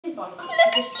did buy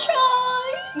Let's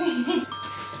try.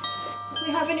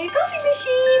 We have a new coffee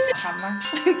machine. camera.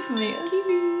 It's me.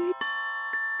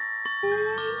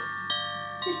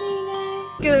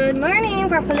 Good morning,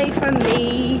 properly from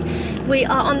me. We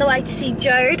are on the way to see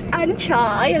Jode and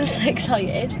Chai. I'm so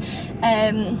excited.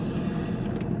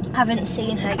 Haven't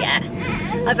seen her yet.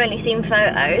 I've only seen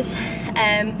photos.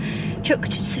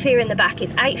 Chucked Sophia in the back.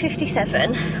 It's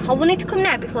 8:57. I wanted to come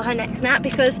now before her next nap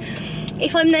because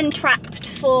if I'm then trapped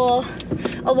for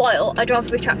a while, I'd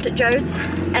rather be trapped at Jode's.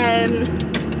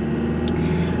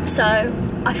 So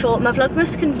I thought my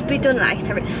Vlogmas can be done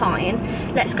later, it's fine.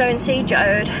 Let's go and see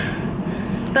Jode.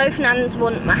 Both nans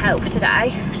want my help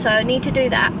today, so I need to do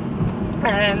that.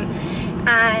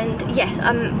 And yes,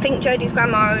 I think Jodie's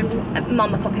grandma and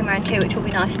mum are popping around too, which will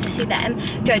be nice to see them.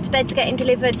 Jode's bed's getting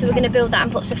delivered, so we're going to build that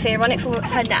and put Sophia on it for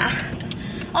her nap.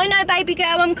 I know, baby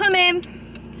girl, I'm coming.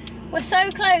 We're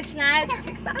so close now.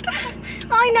 Traffic's bad.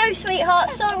 I know, sweetheart,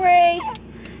 sorry.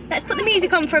 Let's put the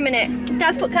music on for a minute.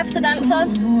 Dad's put Capital Dance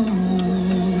on.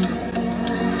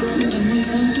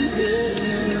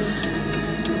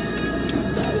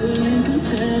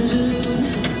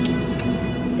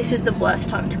 This was the worst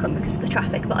time to come because of the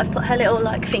traffic, but I've put her little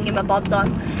like thingy-my-bobs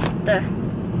on. The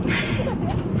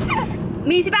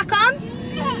music back on.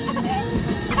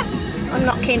 I'm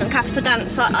not keen on Capital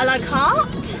Dance, so I like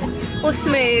heart or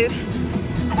smooth.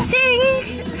 Sing!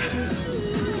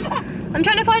 I'm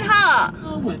trying to find heart.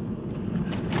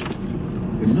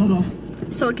 Not off.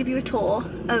 So I'll give you a tour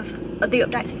of the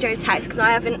updates of Jode's house because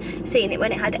I haven't seen it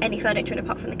when it had any furniture in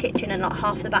apart from the kitchen and like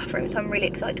half the bathroom, so I'm really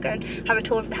excited to go and have a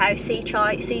tour of the house, see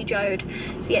Chai, see Jode.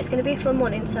 So yeah, it's going to be a fun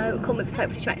morning, so come with us.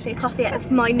 Hopefully she makes me a coffee out of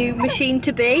my new machine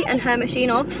to be and her machine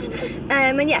offs.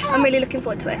 And yeah, I'm really looking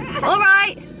forward to it.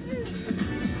 Alright!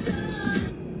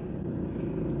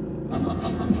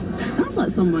 Sounds like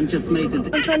someone just made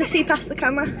it. I'm trying to see past the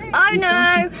camera. I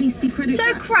know!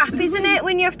 So crap, isn't it,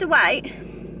 when you have to wait?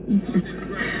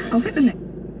 I'll hit the neck.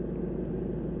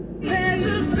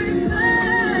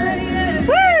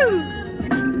 Woo!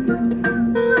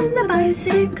 On the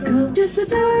bicycle, just a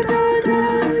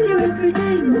your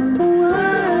everyday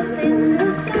up in the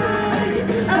sky.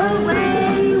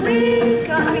 Away we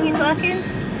go. I think it's working.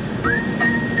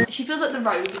 She feels like the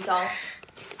Rosie doll.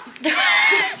 Do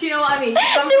you know what I mean? The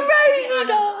Rosie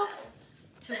doll.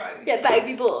 To Rose. Get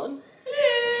baby born.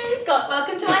 Hello. God.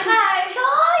 Welcome to my house.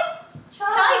 Chai. Chai.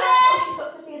 Chai Oh, there. she's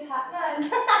got Sophia's hat. No.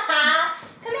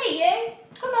 Come here, you.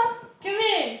 Come on. Come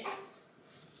here.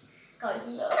 Guys,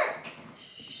 look.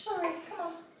 Sorry, come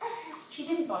on. She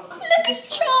didn't bite it. Look,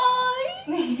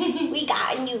 Chai. We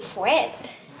got a new friend.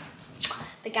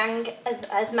 The gang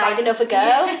has made another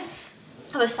girl.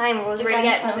 I was saying we was really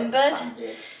outnumbered.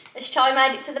 Has Chai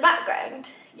made it to the background?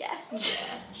 Yeah.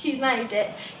 She's made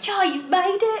it. Chai, you've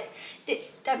made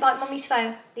it. Don't bite Mummy's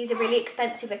phone. These are really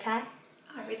expensive, okay?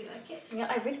 I really like it. Yeah,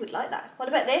 I really would like that. What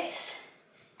about this?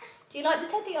 Do you like the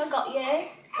teddy I got you?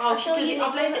 Oh, she does it.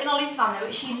 I've left it in Ollie's van though,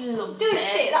 but she loves it.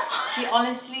 Shit, She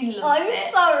honestly loves it.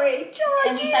 I'm sorry. Chai,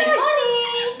 Then we say,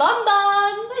 Bunny! Bon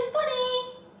Bon! Where's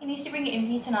Bunny? He needs to bring it in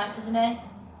for you tonight, doesn't he?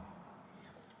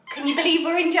 Can you believe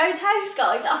we're in Jode's house,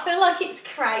 guys? I feel like it's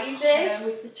crazy. Yeah,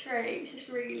 with the tree, it's just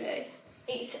really...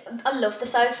 I love the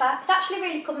sofa. It's actually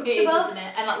really comfortable. It is, isn't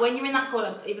it? And like when you're in that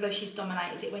corner, even though she's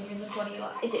dominated it, when you're in the corner, you're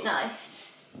like... Is it nice?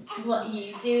 What are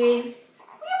you doing?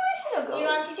 You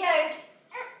Auntie Jode?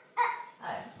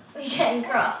 Oh, are you getting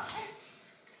cross?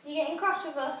 You getting cross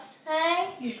with us,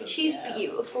 hey? She's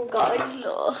beautiful, guys.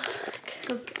 Look.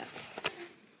 Good girl.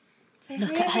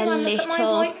 Look at her Look little. at my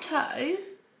white toe.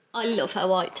 I love her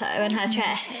white toe and her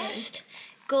chest.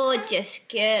 Gorgeous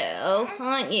girl,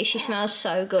 aren't you? She smells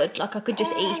so good. Like I could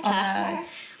just eat her.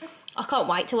 I can't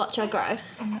wait to watch her grow.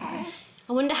 I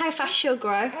wonder how fast she'll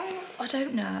grow. I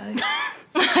don't know.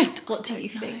 What do you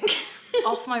think?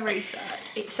 Off my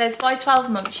research, it says by 12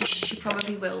 months she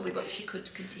probably will be, but she could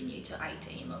continue to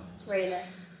 18 months. Really?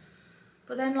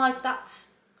 But then, like,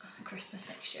 that's Christmas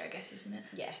next year, I guess, isn't it?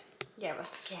 Yeah. Yeah,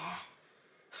 yeah.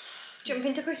 Jump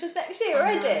into Christmas next year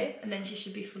already? And then she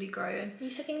should be fully grown. Are you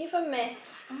sucking your thumb,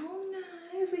 miss? Oh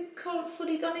no, we can't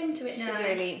fully gone into it now. She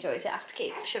really enjoys it. I have to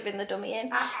keep shoving the dummy in.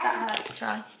 Ah, that hurts,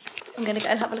 try. I'm going to go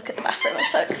and have a look at the bathroom. I'm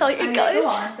so excited, Oh, guys. go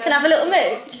on, go Can I have a little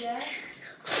mooch? Yeah.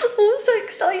 Oh, I'm so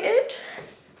excited.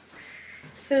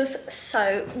 Feels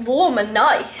so warm and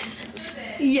nice.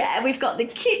 Yeah, we've got the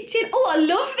kitchen. Oh, I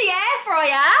love the air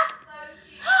fryer. So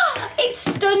cute. It's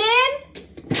stunning.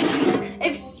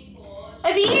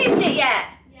 Have you used it yet?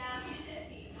 Yeah, I've used it a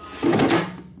few times.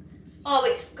 Oh,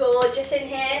 it's gorgeous in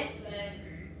here.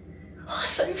 Oh,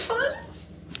 so fun.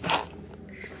 Oh,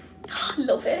 I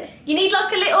love it. You need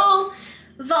like a little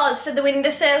vase for the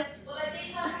windowsill. Well, I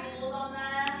did have yours on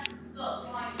there. Look,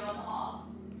 behind you on the hob.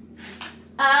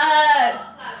 Oh.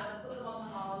 I put them on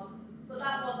the hob. But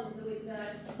that wasn't the window.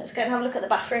 Let's go and have a look at the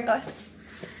bathroom, guys.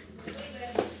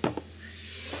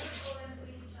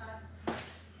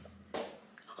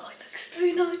 Oh, it looks so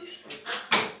nice.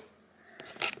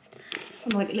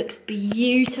 Oh my god, it looks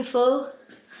beautiful.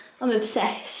 I'm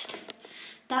obsessed.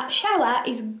 That shower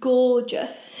is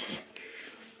gorgeous.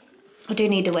 I do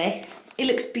need a wee. It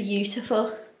looks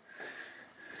beautiful.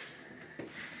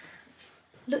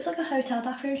 Looks like a hotel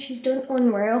bathroom. She's done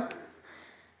unreal.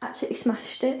 Absolutely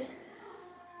smashed it.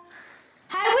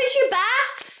 How was your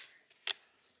bath?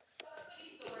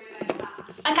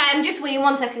 Okay, I'm just weeing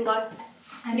 1 second, guys.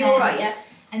 And You're then- alright, yeah?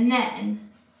 And then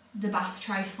the bath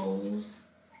tray falls.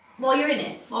 While you're in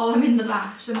it? While I'm in the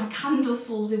bath, so my candle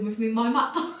falls in with me, my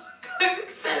mat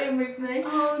fell in with me.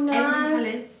 Oh no. Everything fell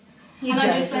in. You're and I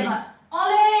just joking. went like,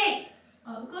 Ollie!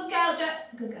 Oh, good girl,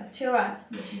 good girl. She alright?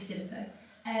 Yeah, she just did a poo.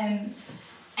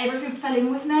 Everything fell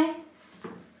in with me.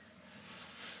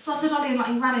 So I said, Ollie, and like,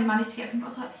 he ran and managed to get from, but I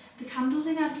was like, the candle's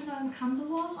in, I didn't know where the candle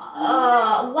was.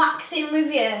 Oh, waxing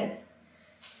with you.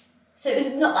 So it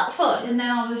was not that fun? And then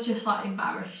I was just like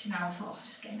embarrassed, you know, I thought, I'm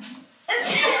just getting out.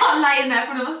 I'm laying there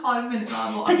for another 5 minutes.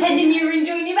 Pretending you were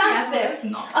enjoying your bath Yeah, but still? it's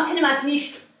not. I can imagine you...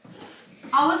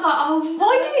 I was like, oh no.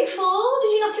 Why did it fall?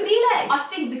 Did you knock it with your leg? I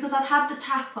think because I'd had the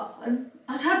tap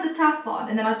on.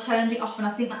 And then I turned it off, and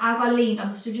I think that as I leaned, I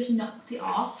must have just knocked it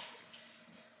off.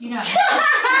 You know.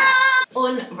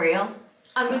 Unreal.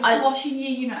 I'm washing you,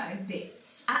 you know,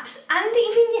 bits. And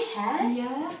even your hair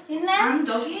Yeah. in there. And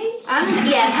doggy. And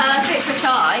yeah, perfect for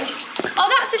chai. Oh,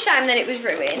 that's a shame that it was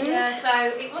ruined. Yeah, so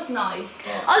it was nice.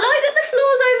 But... I like that the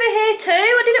floor's over here too.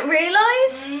 I didn't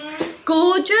realise.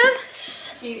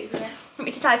 Gorgeous. Cute, isn't it? Want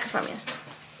me to take her from you?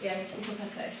 Yeah, I need to pick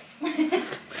up her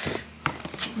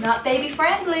poo. Not baby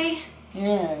friendly.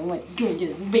 Yeah, what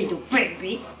gorgeous little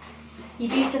baby.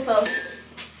 You're beautiful.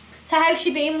 So how's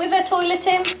she been with her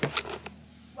toileting?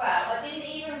 Well, I didn't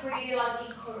even really like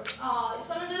encourage. Oh, it's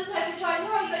gone under the sofa, Chai. It's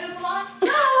alright, you got another one?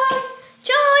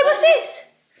 Jai, what's this?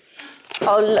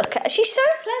 Oh, look at her. She's so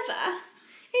clever,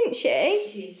 isn't she?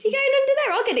 She is. You going under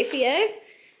there? I'll get it for you.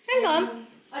 Hang on.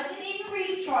 I didn't even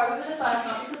really try with her the first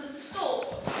night because of the store.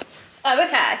 Oh,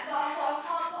 okay. But I thought I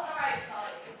can't put her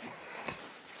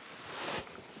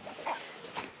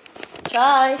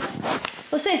outside. Jai.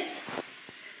 What's this?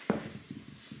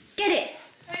 Get it.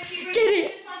 So she really Get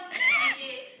it. just like did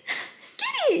it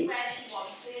Get it. where she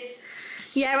wanted.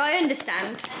 Yeah, I understand.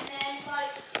 And then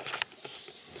like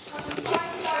I was trying to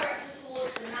direct her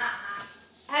towards the mat.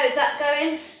 How's that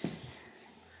going?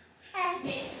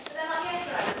 So then like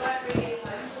yesterday we weren't really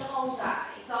home for the whole day.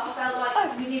 So I felt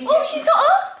like we didn't. Oh, she's got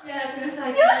up. Yeah, I was gonna say.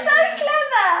 You're so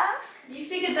clever. You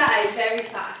figured that out very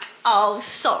fast. Oh,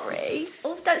 sorry.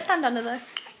 Oh, don't stand under though.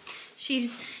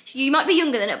 You might be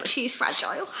younger than her, but she's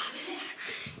fragile.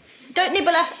 Don't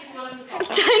nibble her. She's going to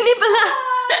Don't nibble her.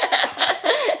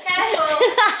 Careful.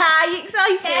 You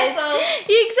excited? Careful.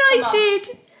 You excited?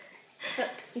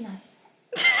 Look, be nice.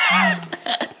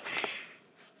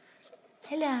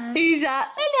 Hello. Who's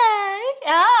that? Hello.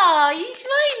 Oh, you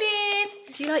smiling.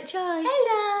 Do you like chai?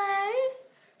 Hello.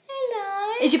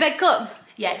 Hello. Is your bed come?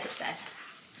 Yeah, it's upstairs.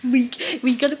 We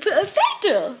gotta put a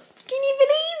bed up. Can you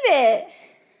believe it?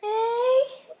 Hey?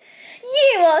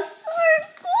 You are so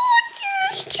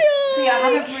gorgeous, Chai. So yeah, I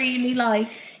haven't really like.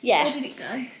 Yeah. Where did it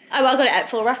go? Oh, I got it out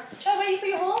for her. Try where you put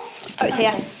your wall. Oh, it's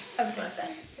here. Oh, it's one of them.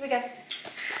 Here we go.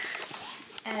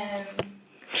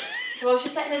 So I was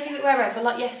just letting her do it wherever,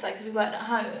 like yesterday, because we weren't at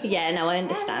home. Yeah, no, I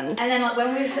understand. And then like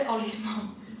when we was at Ollie's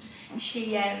mum's,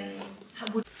 she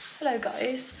would. Hello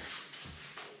guys.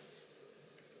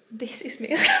 This is me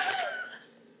as camera.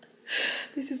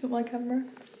 This isn't my camera.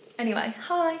 Anyway,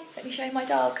 hi. Let me show you my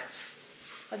dog.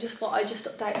 I just thought I'd just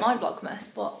update my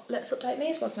Vlogmas, but let's update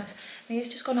Mia's Vlogmas. Mia's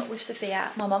just gone up with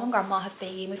Sophia. My mum and grandma have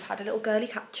been. We've had a little girly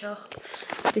catch up.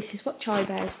 This is what Chai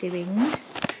Bear's doing.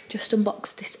 Just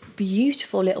unboxed this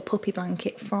beautiful little puppy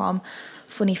blanket from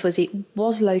Funny Fuzzy. It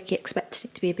was low-key expecting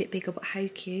it to be a bit bigger, but how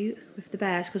cute with the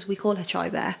bears, because we call her Chai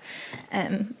Bear. So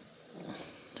I'm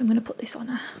going to put this on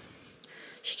her.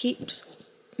 She keeps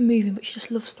moving, but she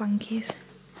just loves blankies.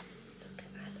 Look at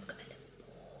her, look at her little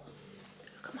paw.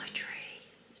 Look at my tree.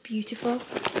 It's beautiful.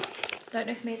 I don't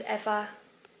know if Mia's ever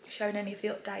shown any of the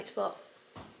updates, but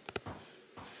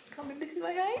I can't believe this is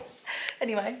my house.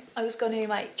 Anyway, I was going to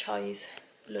make Chai's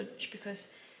lunch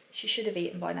because she should have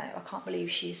eaten by now. I can't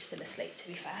believe she's still asleep, to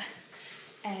be fair.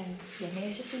 Yeah,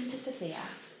 Mia's just into Sophia.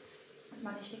 I've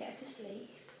managed to get her to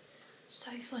sleep. So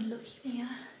fun, look Mia.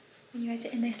 When you're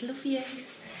editing this, love you.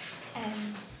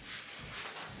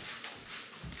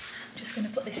 just going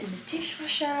to put this in the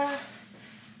dishwasher.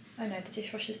 Oh no, the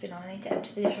dishwasher's been on. I need to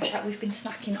empty the dishwasher. We've been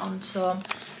snacking on some...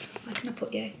 Where can I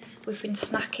put you? We've been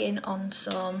snacking on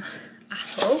some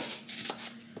apple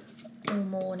all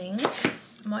morning.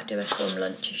 I might do her some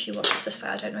lunch if she wants to stay.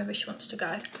 I don't know where she wants to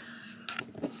go.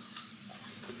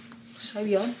 So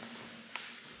yum.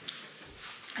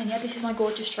 And yeah, this is my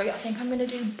gorgeous tree. I think I'm going to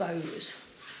do bows.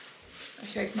 I'll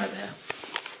show you from over here.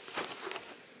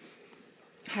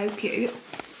 How cute.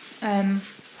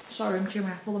 Sorry, I'm chewing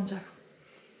my apple. One sec.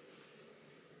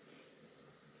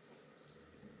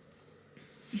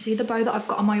 You see the bow that I've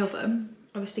got on my oven?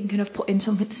 I was thinking of putting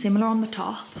something similar on the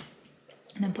top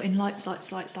and then putting lights, bows,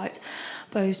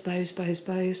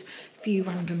 a few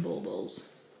random baubles.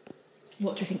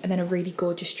 What do you think? And then a really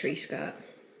gorgeous tree skirt.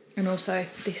 And also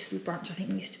this branch I think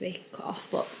needs to be cut off,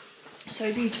 but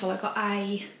so beautiful. I got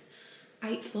a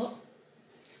 8-foot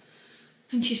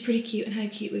and she's pretty cute. And how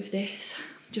cute with this.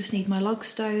 Just need my log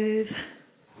stove.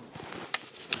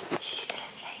 She's still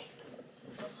asleep.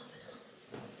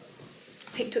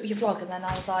 I picked up your vlog and then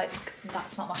I was like,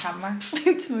 that's not my camera.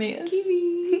 It's me.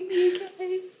 Kiwi.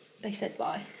 Okay. They said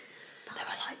bye. They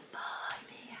were like, bye,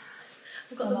 Mia.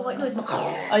 I've got the white noise.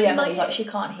 Oh yeah, Mum's like, she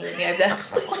can't hear me over there.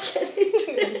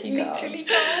 She literally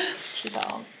can't. She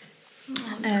can't. Oh,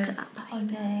 look at that baby. I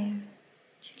know.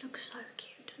 She looks so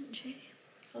cute, doesn't she?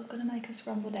 I was going to make her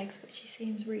scrambled eggs, but she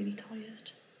seems really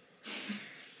tired.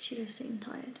 She does seem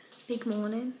tired. Big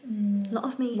morning. A lot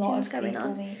of meetings going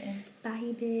on.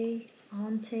 Baby,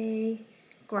 auntie,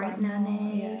 great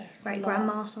nanny, yeah, great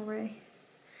grandma, sorry.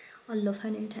 I love her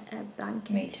new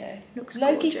blanket. Me too. Looks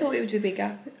Loki gorgeous. thought it would be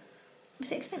bigger.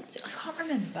 Was it expensive? I can't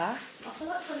remember. I feel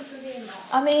like Funny Fuzzy and that.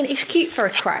 I mean, it's cute for a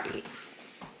crate.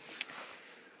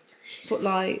 But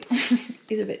like,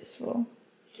 it's a bit small.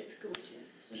 She looks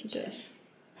gorgeous. She does.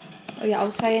 Oh yeah, I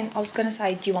was going to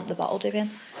say, do you want the bottle dip in?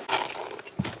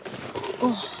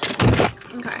 Oh,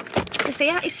 okay.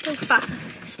 Sophia is still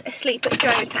fast asleep at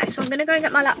Joe's house, so I'm going to go and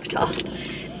get my laptop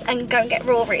and go and get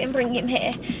Rory and bring him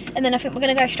here. And then I think we're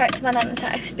going to go straight to my nan's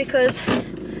house because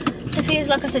Sophia's,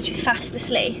 like I said, she's fast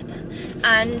asleep.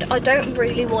 And I don't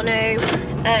really want to,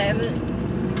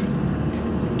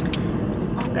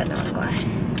 I'm going the wrong way.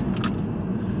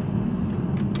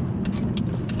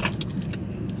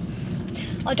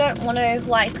 I don't want to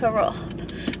wake her up,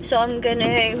 so I'm going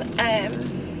to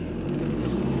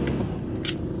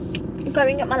go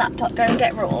and get my laptop, go and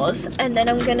get Roars, and then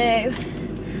I'm going to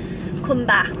come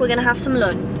back. We're going to have some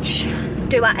lunch,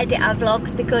 edit our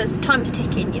vlogs because time's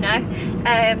ticking, you know.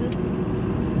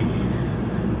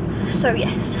 So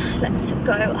yes, let's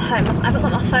go home. I haven't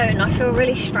got my phone. I feel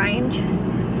really strange.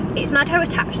 It's mad how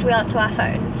attached we are to our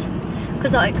phones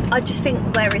because I just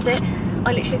think, where is it?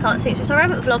 I literally can't see it. So sorry I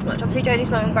haven't vlogged much. Obviously Jodie's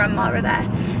mum and grandma are there.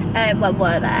 Well,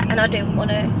 were there, and I didn't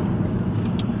want to.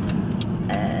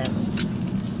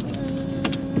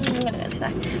 I'm gonna go this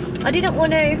way. I didn't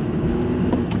want to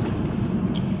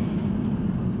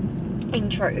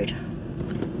intrude.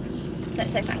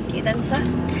 Let's say thank you then, sir.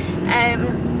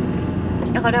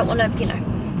 I don't want to, you know.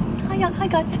 Hi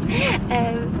guys.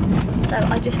 So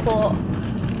I just thought,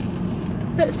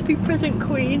 let's be present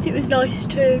queens. It was nice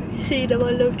to see them.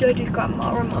 I love Jodie's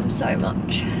grandma and mum so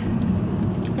much.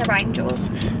 They're angels.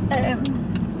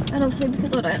 And obviously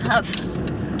because I don't have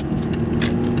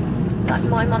like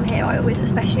my mum here, I always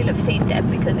especially love seeing Deb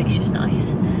because it's just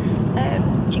nice.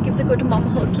 She gives a good mum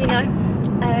hug, you know.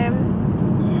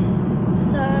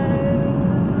 So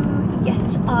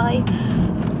yes, I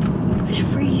was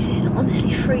freezing,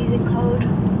 honestly freezing cold,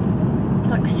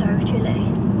 like so chilly.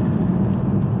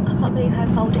 I can't believe how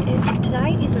cold it is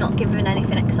today. It's not giving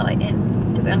anything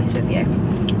exciting, to be honest with you.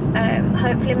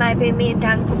 Hopefully maybe me and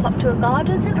Dan could pop to a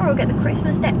garden centre or get the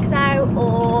Christmas decks out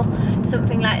or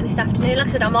something like this afternoon. Like I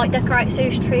said, I might decorate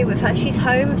Sue's tree with her. She's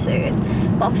home soon,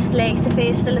 but obviously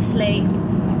Sophia's still asleep.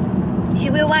 She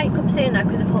will wake up soon though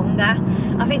because of hunger.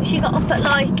 I think she got up at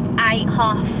like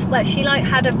 8:30. She like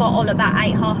had a bottle about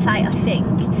 8:30, I think.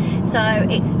 So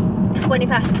it's 20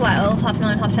 past 12,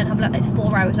 9:30, 10:30. It's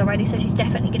 4 hours already, so she's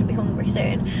definitely going to be hungry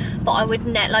soon. But I would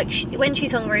when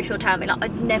she's hungry, she'll tell me. Like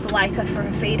I'd never wake her for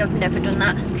a feed. I've never done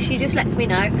that. She just lets me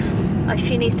know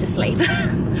she needs to sleep.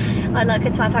 I like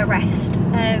her to have her rest.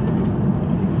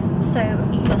 So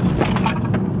yes.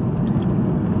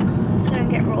 Let's go and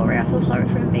get Rory. I feel sorry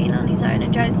for him being on his own,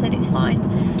 and Joan said it's fine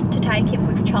to take him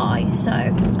with Chai, so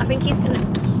I think he's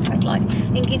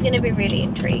gonna be really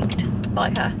intrigued by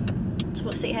her. So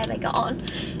we'll see how they got on.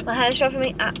 My hair's driving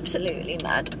me absolutely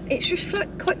mad. It's just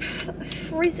like quite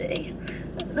frizzy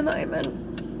at the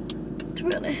moment, to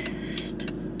be honest.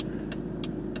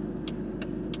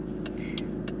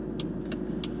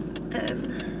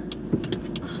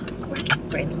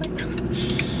 green light.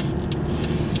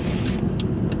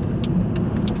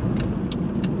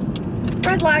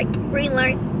 Red light, green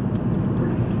light.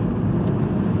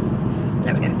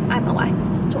 There we go, out of my way.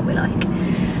 That's what we like.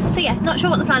 So yeah, not sure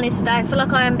what the plan is today. I feel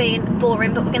like I am being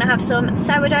boring, but we're going to have some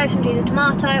sourdough, some cheese and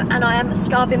tomato, and I am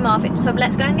starving Marvin. So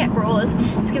let's go and get Roars,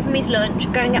 let's give him his lunch,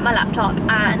 go and get my laptop,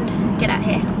 and get out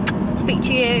here. Speak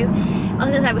to you. I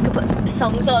was going to say we could put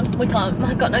songs on. We can't.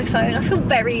 I've got no phone. I feel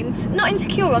very, not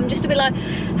insecure. I'm just a bit like,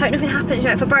 hope nothing happens. You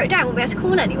know, if I broke down, we'll be able to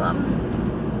call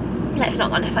anyone. Let's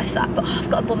not manifest that, but I've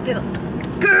got a bump him up.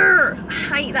 Grrr! I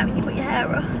hate that when you put your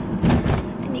hair up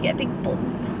and you get a big bump.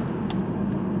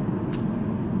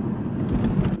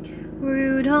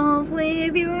 Rudolph,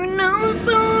 with your nose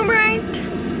so bright.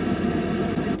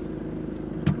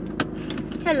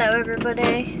 Hello,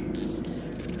 everybody.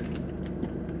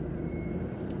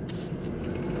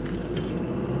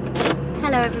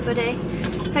 Hello, everybody.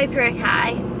 Hope you're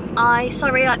okay.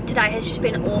 Sorry, like today has just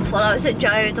been awful. I was at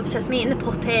Joe's, obviously I was meeting the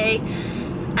puppy,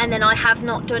 and then I have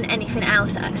not done anything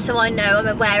else, so I know, I'm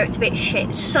aware it's a bit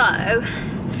shit. So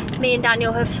me and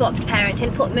Daniel have swapped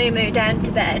parenting, put Moo down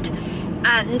to bed,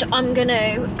 and I'm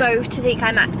gonna go to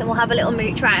tkmaxx and we'll have a little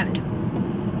mooch round.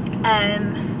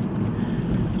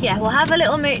 Yeah, we'll have a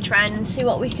little mooch round and see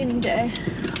what we can do.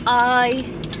 I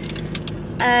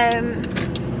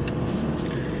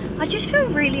just feel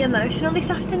really emotional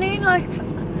this afternoon, like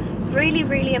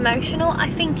really emotional. I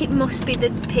think it must be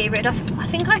the period. I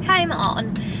think I came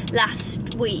on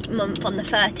last month on the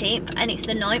 13th, and it's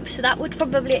the 9th, so that would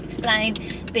probably explain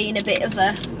being a bit of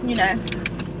a, you know,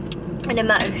 an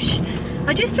emotion.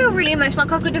 I just feel really emotional,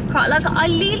 like I could have cried. Like I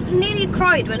nearly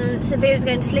cried when Sophia was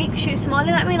going to sleep because she was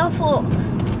smiling at me, and I thought,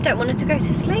 don't want her to go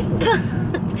to sleep.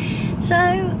 So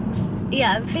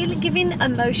yeah, I'm giving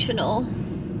emotional.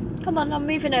 Come on, I'm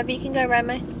moving over, you can go around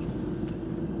me.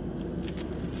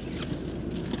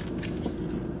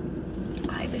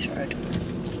 I hate this road.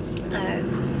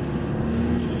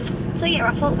 So yeah,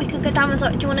 I thought we could go down. I was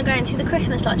like, do you want to go and see the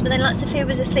Christmas lights? But then like Sophia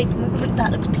was asleep and we,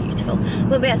 that looks beautiful.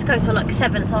 We'll be able to go till like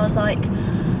 7, so I was like,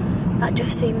 that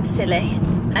just seems silly.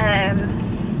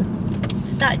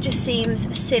 That just seems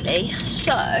silly.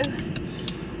 So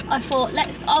I thought,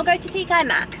 I'll go to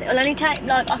tkmaxx. It'll only take,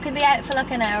 like, I could be out for like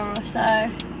an hour or so.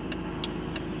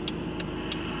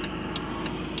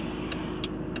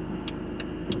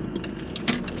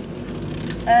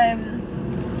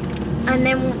 And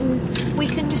then we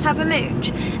can just have a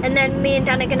mooch, and then me and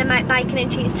Dan are going to make bacon and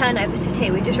cheese turnovers for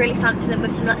tea. We just really fancy them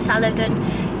with some like salad and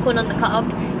corn on the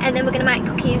cob, and then we're going to make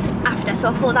cookies after, so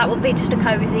I thought that would be just a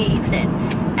cosy evening.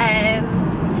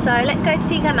 So let's go to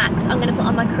tkmaxx. I'm going to put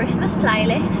on my Christmas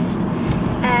playlist,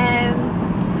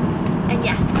 and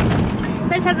yeah,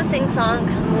 let's have a sing song.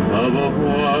 Love of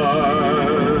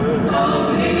one.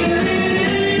 Oh, here it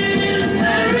is,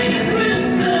 Merry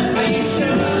Christmas. We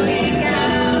surely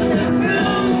got the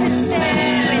room to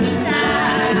stare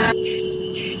inside.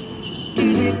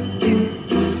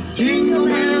 Jingle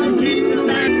bell,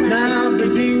 now the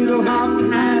jingle hop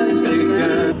has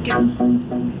begun.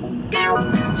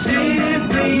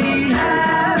 Simply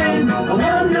having a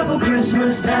wonderful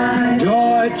Christmas time.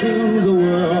 Joy to the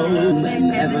world when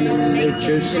heaven and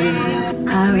nature sing.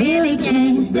 I really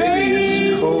can't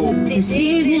stay. This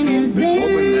evening has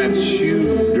been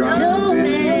so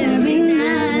very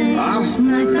nice.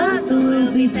 My father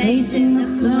will be pacing the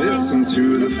floor. Listen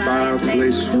to the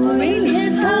fireplace. So really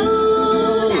it's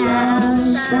cold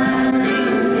outside.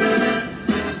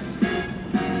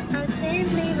 I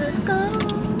simply must go.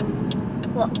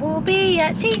 What will be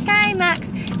at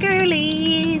tkmaxx?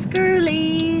 Girlies,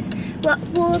 girlies. What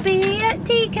will be at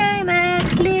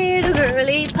tkmaxx? Little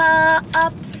girly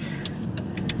pops.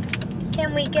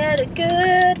 Can we get a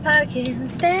good parking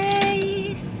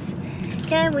space?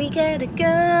 Can we get a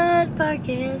good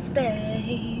parking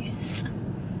space?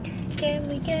 Can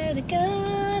we get a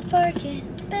good parking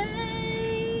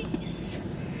space?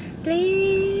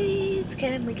 Please,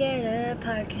 can we get a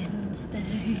parking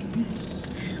space?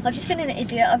 I've just been an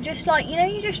idiot. I've just, like, you know,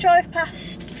 you just drive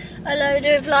past a load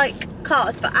of like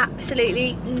cars for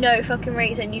absolutely no fucking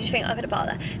reason. You just think, I could have parked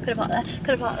there, could have parked there, could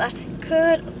have parked there,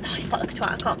 oh, he's parked like a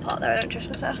twat, I can't park there, I don't trust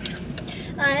myself.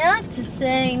 I had to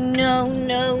say no,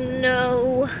 no,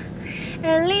 no.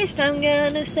 At least I'm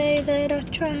gonna say that I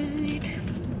tried.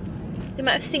 The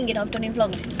amount of singing I've done in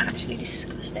vlogs is actually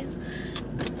disgusting.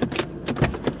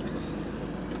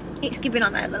 It's giving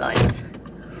on the lines.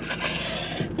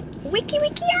 Wiki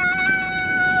wiki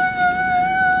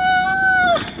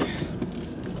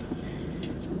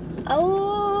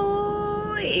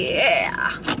oh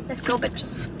yeah. Let's go,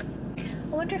 bitches. I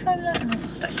wonder if I'm like, oh,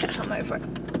 don't care, I'm over it.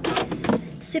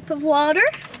 Sip of water.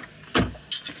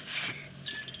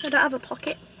 I don't have a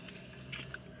pocket.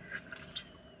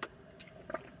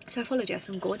 So I followed you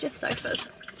some gorgeous sofas.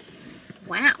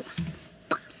 Wow.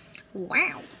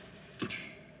 Wow.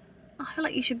 I feel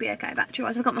like you should be okay battery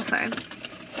wise. I've got my phone.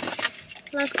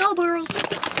 Let's go, girls.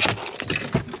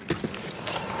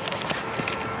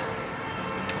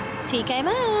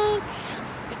 tkmaxx.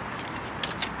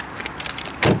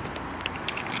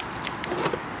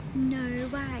 No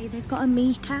way. They've got a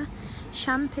Mika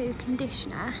shampoo,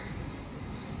 conditioner,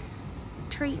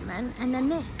 treatment, and then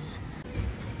this.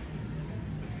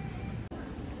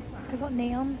 They've got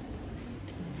neon.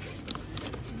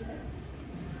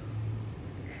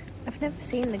 I've never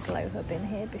seen the glow hub in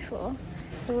here before.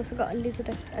 They've also got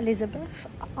Elizabeth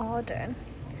Arden.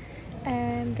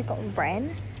 They've got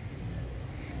Wren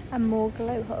and more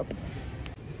glow hub.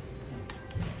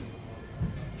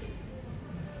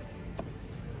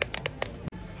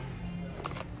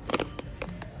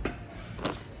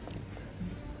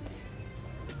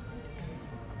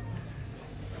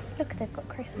 Look, they've got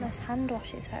Christmas hand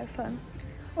washes, how fun.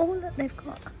 Oh look, they've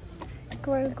got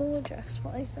Grow Gorgeous.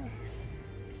 What is this?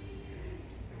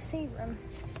 Serum.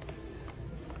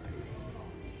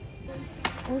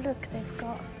 Oh look, they've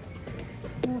got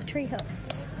more tree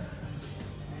huts.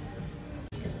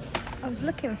 I was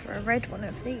looking for a red one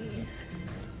of these.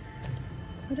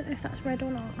 I don't know if that's red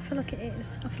or not. I feel like it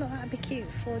is. I feel like that'd be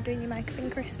cute for doing your makeup in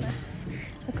Christmas.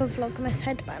 Like a Vlogmas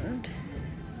headband.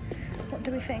 What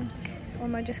do we think? Or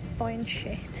am I just buying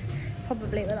shit?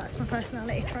 Probably, but that's my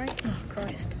personality trait. Oh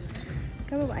Christ.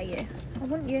 Go away, you. I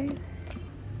want you.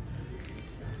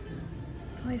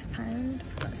 £5.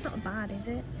 That's not bad, is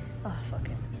it? Oh, fuck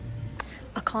it.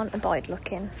 I can't abide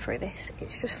looking through this.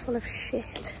 It's just full of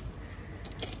shit.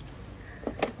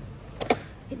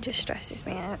 It just stresses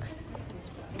me out.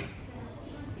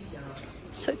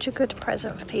 Such a good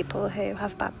present for people who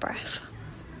have bad breath.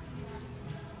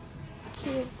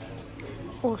 Cute.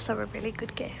 Also a really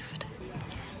good gift.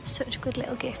 Such good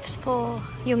little gifts for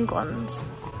young ones.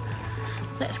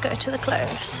 Let's go to the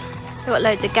clothes. They've got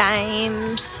loads of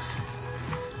games.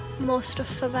 More stuff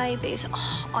for babies.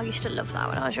 Oh, I used to love that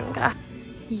when I was younger.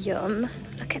 Yum.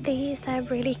 Look at these, they're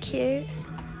really cute.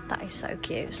 That is so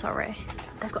cute, sorry.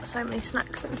 They've got so many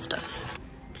snacks and stuff.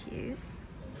 Cute.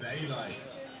 Daylight.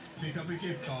 Pick up a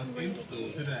gift card in store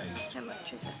today. How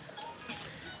much is it?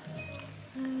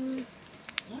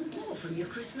 Want more from your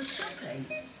Christmas shopping?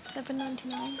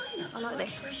 $7.99. I like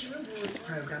this. Fresh Rewards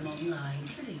program online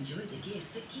and enjoy the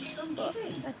gift that keeps on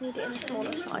giving. I'd need it in a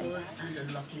smaller size. And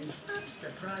unlocking fab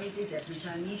surprises every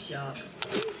time you shop,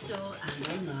 in store and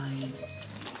online.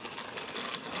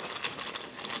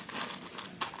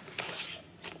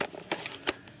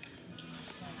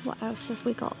 What else have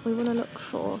we got? We want to look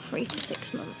for 3 to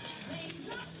 6 months.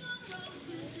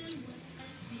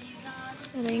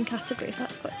 Are they in categories?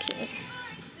 That's quite cute.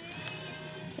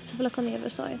 Let's have a look on the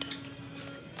other side.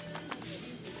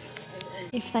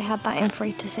 If they had that in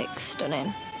 3 to 6,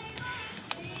 stunning.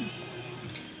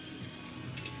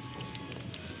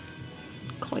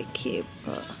 Quite cute,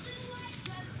 but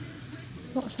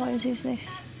what size is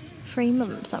this? 3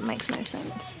 months? That makes no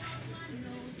sense.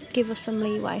 Give us some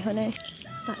leeway, honey.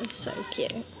 That is so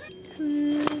cute.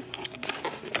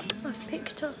 I've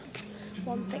picked up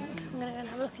one thing. I'm going to go and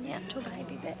have a look in the actual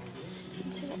baby bit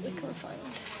and see what we can find.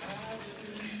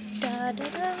 Da, da,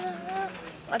 da.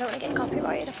 I don't want to get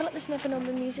copyrighted. I feel like there's never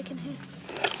normal music in here.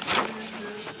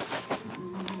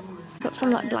 Got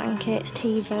some like blankets,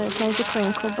 Tivas, loads of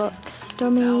crinkle books,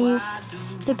 dummies.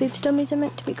 The boobs dummies are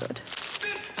meant to be good.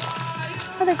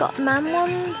 Oh, they got man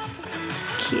ones.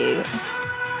 Cute.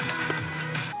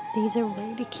 These are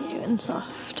really cute and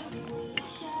soft.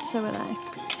 So are they.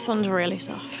 This one's really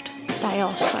soft. They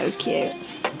are so cute.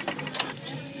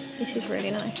 This is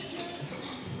really nice.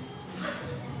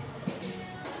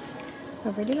 I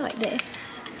really like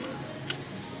this.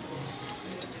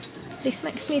 This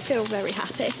makes me feel very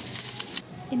happy.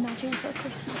 Imagine for a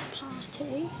Christmas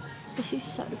party. This is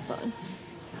so fun.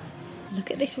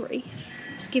 Look at this wreath.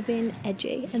 It's giving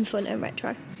edgy and fun and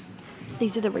retro.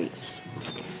 These are the wreaths.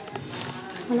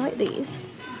 I like these.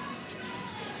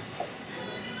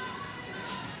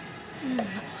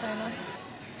 That's so nice.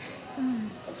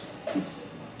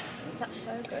 That's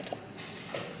so good.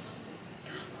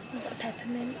 It smells like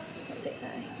peppermint. What's it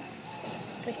say?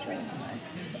 Glitter and snow.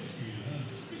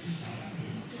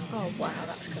 Oh wow,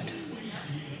 that's good.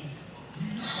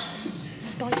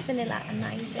 Spice vanilla,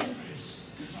 amazing.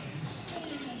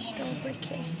 Strawberry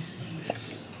kiss.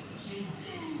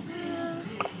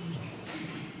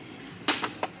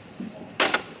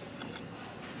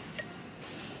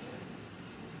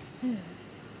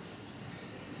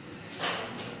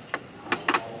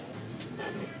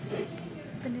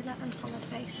 Cheddar and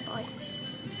holiday spice.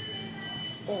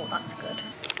 Oh, that's good.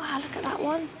 Wow, look at that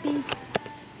one. Big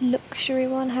luxury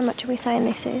one. How much are we saying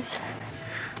this is?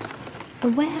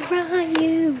 Where are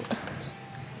you?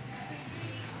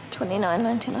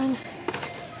 $29.99.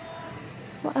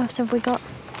 What else have we got?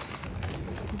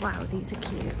 Wow, these are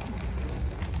cute.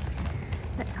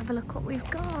 Let's have a look what we've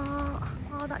got.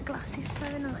 Oh, that glass is so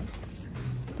nice.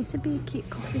 This would be a cute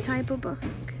coffee table book.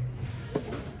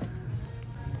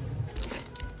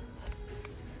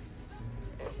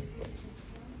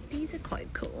 These are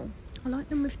quite cool. I like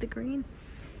them with the green.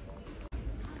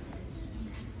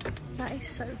 That is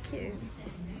so cute.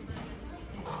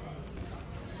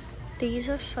 These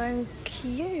are so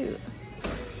cute.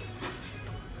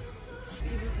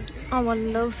 Oh, I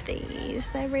love these.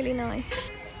 They're really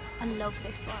nice. I love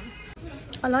this one.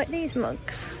 I like these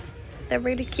mugs. They're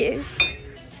really cute.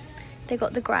 They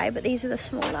got the grey, but these are the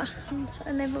smaller ones.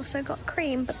 And they've also got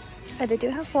cream, but oh, they do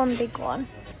have one big one.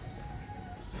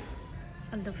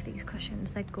 I love these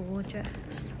cushions. They're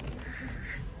gorgeous.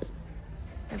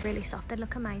 They're really soft. They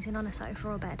look amazing on a sofa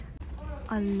or bed.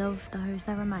 I love those.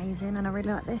 They're amazing, and I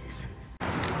really like this.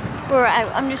 We're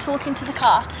out. I'm just walking to the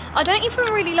car. I don't even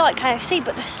really like KFC,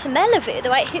 but the smell of it, the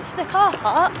way it hits the car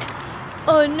park,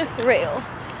 unreal.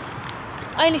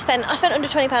 I spent under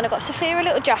 £20. I got Sophia a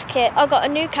little jacket. I got a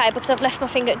new cable because I've left my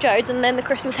thing at Jode's, and then the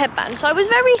Christmas headband. So I was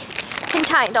very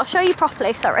contained. I'll show you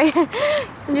properly, sorry.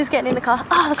 I'm just getting in the car.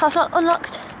 Oh, the car's not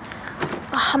unlocked.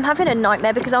 Oh, I'm having a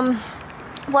nightmare because I'm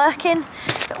working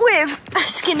with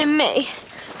Skin and Me,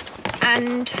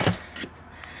 and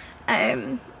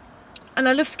I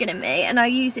love Skin and Me, and I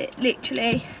use it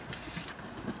literally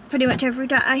pretty much every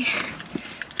day.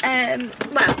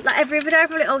 Well, like every other day. I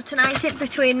probably alternate it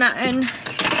between that and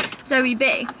Zoe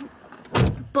B.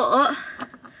 But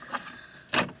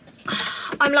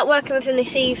I'm like working with them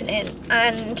this evening,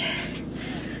 and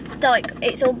like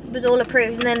was all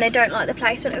approved, and then they don't like the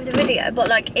placement of the video, but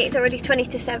like it's already 20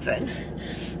 to 7.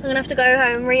 I'm gonna have to go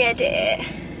home, re-edit it,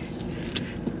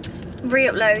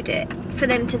 re-upload it for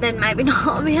them to then maybe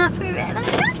not be happy with it.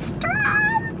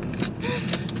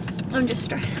 I'm just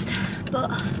stressed,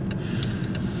 but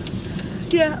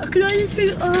yeah, I can only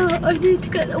think, oh, I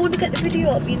want to get the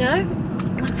video up, you know?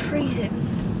 I'm freezing.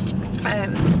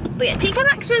 But yeah,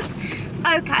 tkmaxx was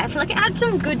okay. I feel like it had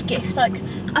some good gifts. Like,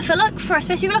 I feel like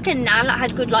especially for like a nan, it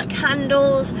had good like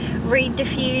candles, reed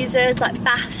diffusers, like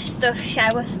bath stuff,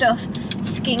 shower stuff,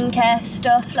 skincare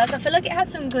stuff. Like, I feel like it had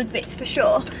some good bits for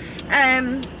sure.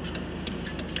 So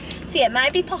yeah,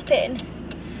 maybe pop in.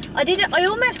 I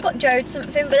almost got Jode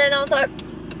something, but then I was like,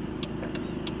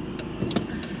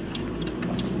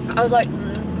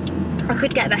 I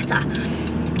could get better.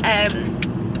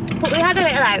 But we had a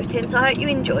little outing, so I hope you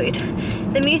enjoyed.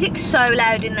 The music's so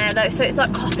loud in there though, so it's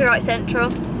like copyright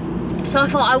central. So I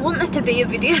thought I want there to be a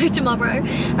video tomorrow,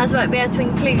 as I won't be able to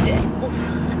include it.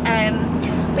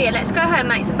 But yeah, let's go home,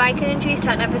 make some bacon and cheese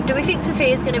turnovers. Do we think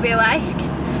Sophia's going to be awake?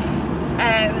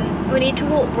 We need to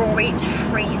walk Rory, it's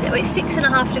freezing. Well, it's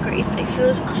 6.5 degrees, but it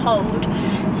feels cold.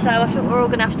 So I think we're all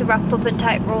going to have to wrap up and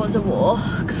take Roz a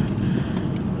walk.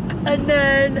 And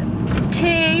then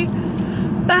tea,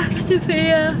 bath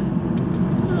Sophia.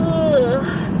 Ugh.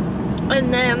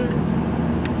 And then,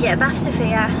 yeah, bath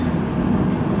Sophia.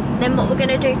 Then what we're going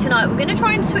to do tonight, we're going to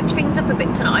try and switch things up a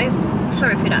bit tonight.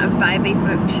 Sorry if you don't have a baby,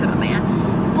 shut up, Mia.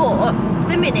 But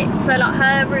the minute, so like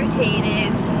her routine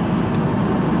is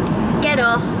get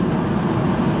up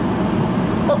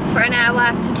for an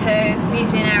hour to 2,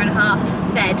 usually an hour and a half,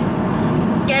 bed.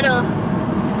 Get up,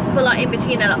 but like in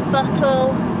between, like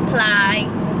bottle, play,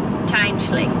 change,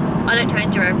 sleep. I don't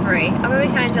change her every, I probably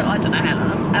change her, I don't know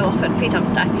how often, a few times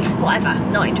a day, whatever,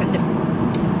 not interested.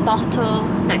 Bottle,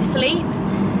 no, sleep,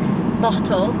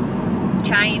 bottle,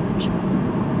 change,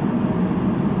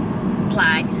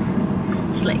 play,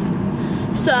 sleep.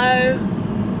 So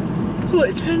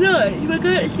what, tonight we're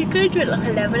going to go to it like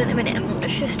 11 at the minute, and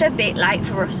it's just a bit late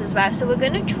for us as well, so we're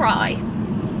going to try.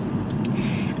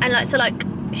 And like, so like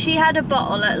she had a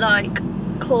bottle at like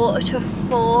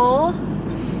 3:45.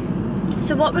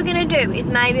 So what we're gonna do is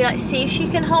maybe like see if she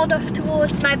can hold off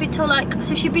towards maybe till like,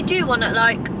 so she'd be due one at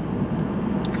like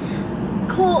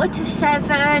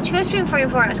 6:45. She goes between 3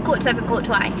 and 4 hours, 7:45,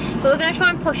 7:45. But we're gonna try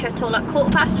and push her till like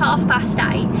 8:15,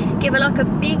 8:30. Give her like a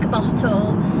big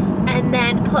bottle, and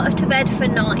then put her to bed for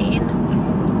 9.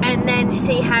 And then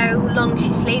see how long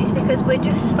she sleeps, because we're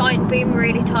just being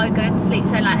really tired going to sleep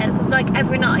so late. Because like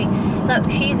every night,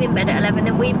 like she's in bed at 11,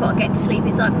 then we've got to get to sleep,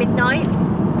 it's like midnight.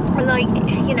 Like,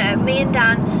 you know, me and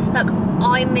Dan, like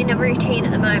I'm in a routine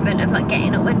at the moment of like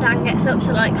getting up when Dan gets up,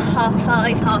 so like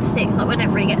 5:30, 6:30, like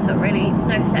whenever he gets up, really, it's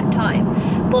no set time.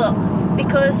 But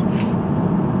because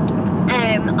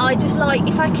I just like,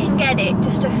 if I can get it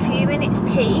just a few minutes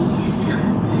peace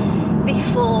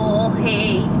before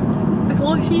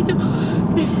she's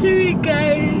again,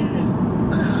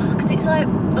 because it's like,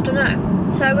 I don't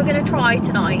know. So we're going to try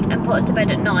tonight and put her to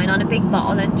bed at 9 on a big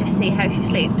bottle and just see how she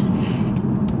sleeps.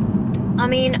 I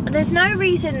mean, there's no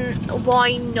reason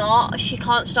why not. She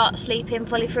can't start sleeping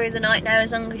fully through the night now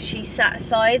as long as she's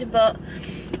satisfied, but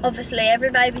obviously every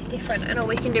baby's different and all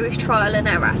we can do is trial and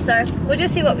error, so we'll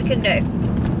just see what we can do.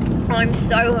 I'm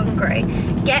so hungry.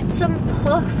 Get some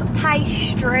puff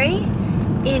pastry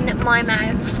in my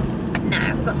mouth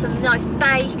now. We've got some nice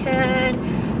bacon,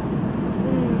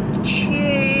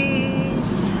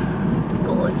 cheese,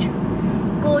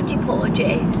 gorgy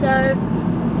porgy. So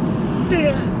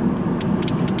yeah,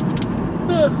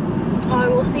 I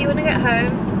will see you when I get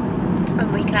home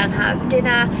and we can have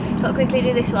dinner. Got to quickly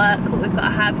do this work, but we've got to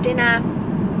have dinner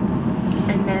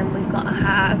and then we've got to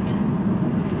have,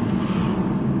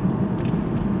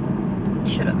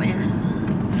 shut up Mia,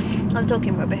 I'm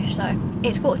talking rubbish. So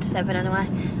it's 7:15 anyway.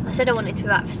 I said I wanted to be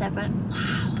back for 7.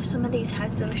 Wow, some of these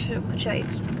houses I wish I could show you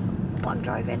what I'm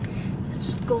driving. It's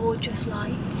just gorgeous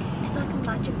lights. It's like a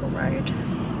magical road.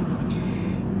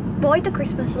 Why do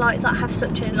Christmas lights that have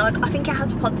such a, like, I think it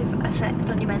has a positive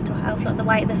effect on your mental health, like the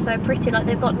way they're so pretty, like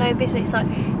they've got no business, like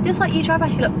just like you drive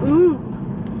past, you're like ooh,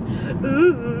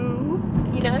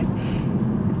 you know.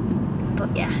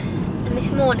 But yeah, and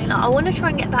this morning, like, I want to try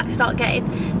and start getting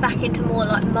back into more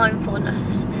like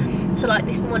mindfulness. So like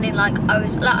this morning, like I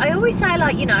always say,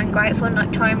 like, you know, I'm grateful and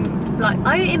like try and, like,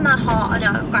 in my heart I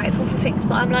know I'm grateful for things,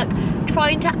 but I'm like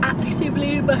trying to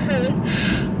actively in my head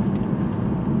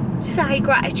say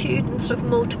gratitude and stuff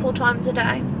multiple times a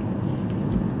day.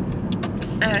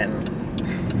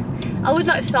 I would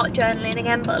like to start journaling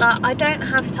again, but like I don't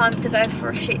have time to go for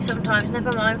a shit sometimes,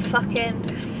 never mind fucking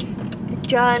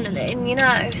journaling, you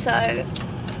know. So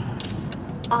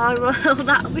I will,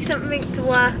 that'll be something to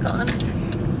work on.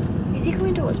 Is he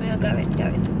coming towards me or going?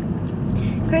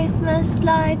 Christmas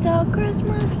lights, oh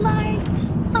Christmas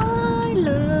lights, I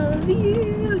love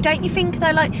you. Don't you think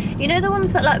they're like, you know, the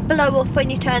ones that like blow up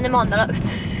when you turn them on, they're like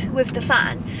with the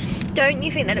fan? Don't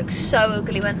you think they look so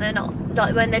ugly when they're not,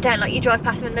 like when they're down, like you drive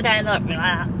past them in the day and they're like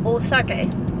blah, all saggy?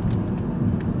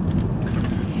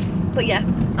 But yeah,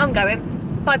 I'm going.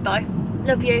 Bye bye,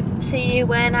 love you, see you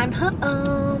when I'm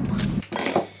home.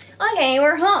 Okay,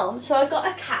 we're home. So I got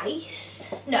a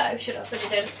case, no shut up, I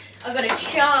didn't. I got a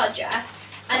charger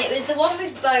and it was the one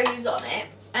with bows on it,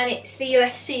 and it's the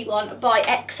USB one by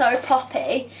Exo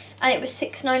Poppy, and it was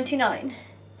 $6.99.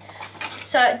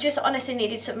 So I just honestly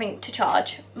needed something to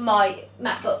charge my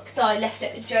MacBook, so I left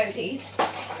it at Jodie's.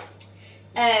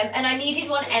 And I needed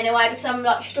one anyway because I'm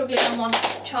like struggling on one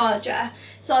charger.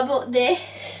 So I bought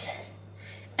this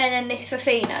and then this for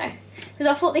Fino, because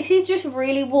I thought this is just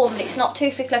really warm and it's not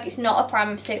too thick, like it's not a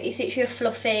pram suit, it's literally a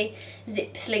fluffy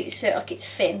zip sleeve suit, like it's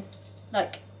thin,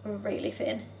 like really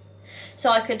thin. So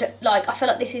I could, like, I feel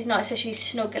like this is nice, so she's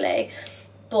snuggly,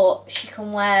 but she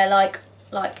can wear like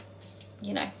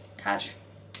you know, cash,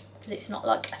 because it's not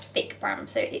like a thick pram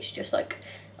suit, it's just like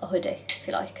a hoodie, if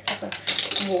you like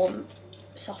a warm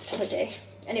soft hoodie.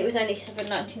 And it was only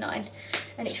 $7.99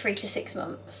 and it's 3 to 6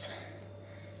 months.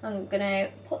 I'm gonna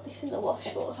put this in the wash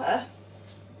for her.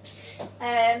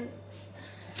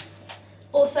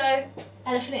 Also,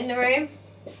 elephant in the room,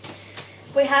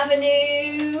 we have a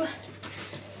new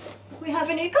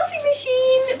coffee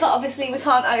machine, but obviously we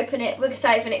can't open it, we're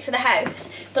saving it for the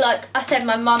house. But like I said,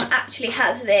 my mum actually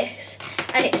has this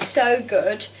and it's so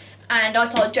good, and I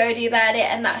told Jodie about it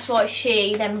and that's why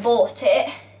she then bought it.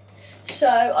 So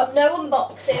I've no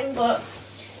unboxing, but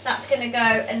that's gonna go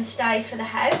and stay for the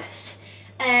house.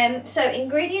 So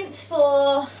ingredients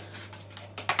for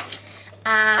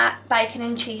bacon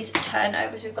and cheese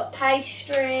turnovers. We've got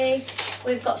pastry,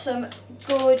 we've got some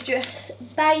gorgeous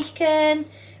bacon,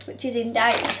 which is in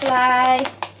date sleigh.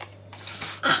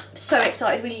 So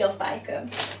excited, we love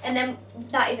bacon. And then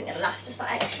that isn't gonna last, just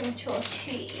that extra mature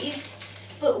cheese.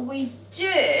 But we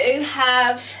do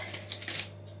have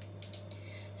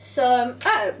some,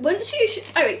 once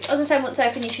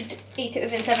open you should eat it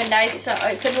within 7 days, it's not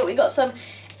open, but we got some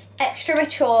extra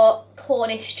mature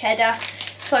Cornish cheddar.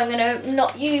 So I'm gonna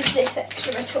not use this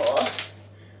extra mature.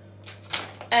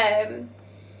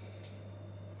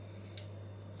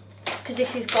 Because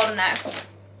this is gone now.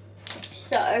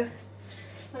 So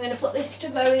I'm gonna put this to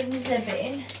go in the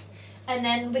bin, and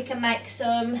then we can make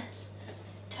some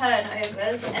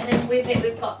turnovers, and then with it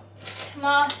we've got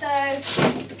tomato,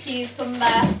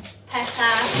 cucumber,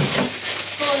 pepper,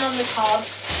 corn on the cob,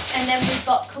 and then we've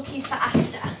got cookies for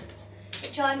after,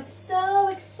 which I'm so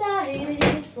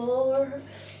excited for.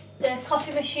 The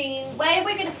coffee machine. Where are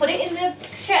we going to put it? In the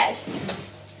shed?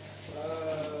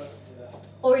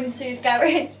 Or in Sue's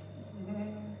garage?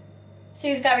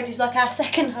 Sue's garage is like our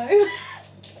second home.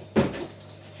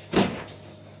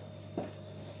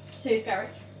 Sue's garage.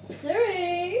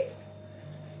 Sue!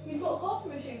 You've got a coffee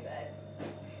machine, babe.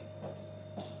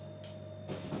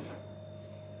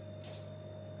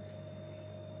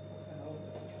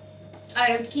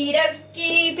 Okie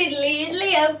dokie, piddly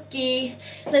diddly okie.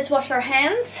 Let's wash our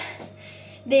hands.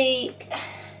 The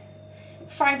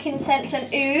frankincense and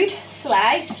oud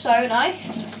slide, so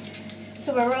nice.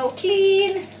 So we're all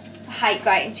clean. I hate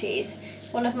grating cheese.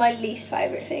 One of my least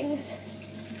favourite things.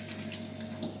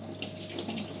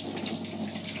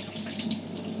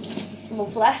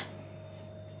 Lovely.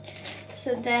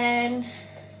 So then,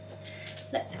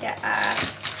 let's get our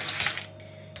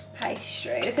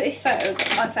pastry. Look at this photo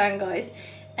I found, guys.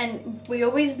 And we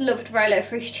always loved Rolo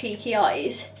for his cheeky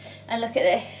eyes. And look at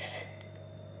this.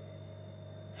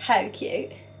 How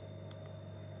cute.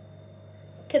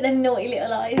 Look at them naughty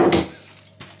little eyes.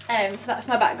 So that's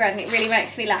my background. It really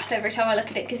makes me laugh every time I look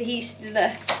at it because he used to do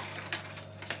the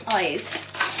eyes.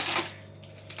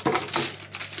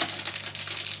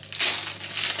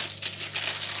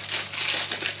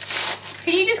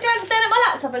 Can you just go and stand at my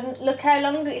laptop and look how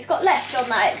long it's got left on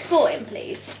that exporting,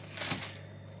 please?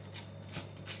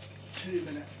 2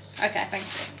 minutes. Okay, thank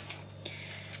you.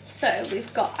 So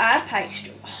we've got our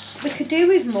pastry. Oh, we could do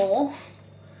with more.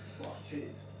 What, cheese?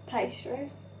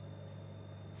 Pastry.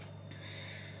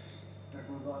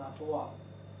 Reckon we've got enough for 1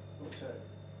 or 2?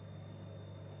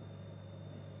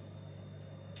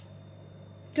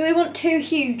 Do we want 2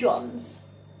 huge ones?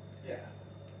 Yeah.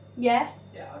 Yeah?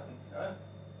 Yeah, I think so.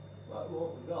 Right, what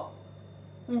have we got?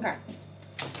 Okay.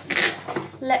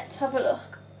 Let's have a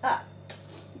look at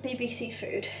BBC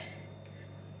Food.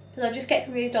 Because I just get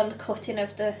confused on the cutting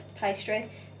of the pastry.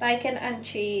 Bacon and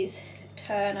cheese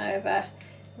turnover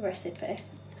recipe.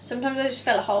 Sometimes I just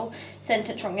spell a whole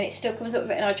sentence wrong and it still comes up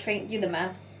with it and I just think, you're the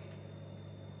man.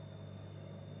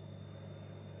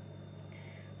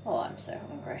 Oh, I'm so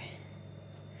hungry.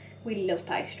 We love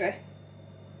pastry.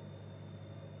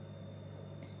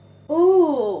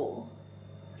 Ooh.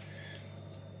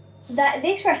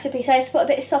 This recipe says to put a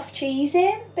bit of soft cheese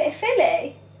in, a bit of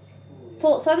Philly. Ooh, yeah.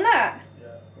 Thoughts on that?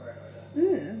 Yeah, great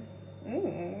idea.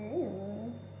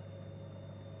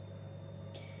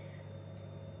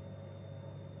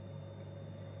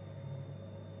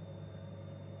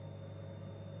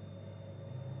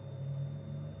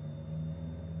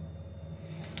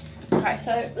 Okay,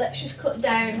 so let's just cut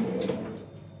down,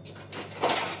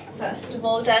 first of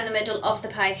all, down the middle of the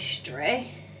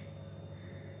pastry.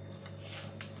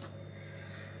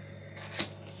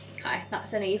 Okay,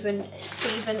 that's an even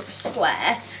Steven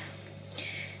square.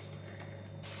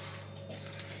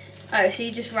 Oh, so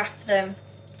you just wrap them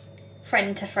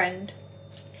friend to friend.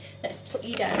 Let's put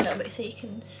you down a little bit so you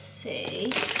can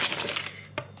see.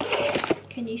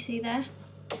 Can you see there?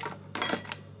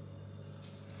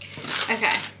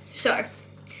 Okay, so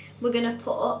we're gonna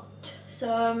put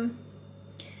some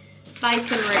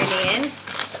bacon really in.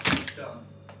 Done.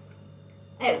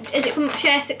 Has it come up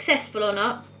share successful or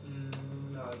not?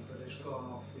 No, but it's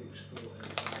gone off the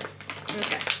exporting.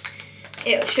 Okay.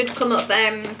 It should come up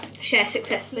share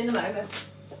successful in a moment.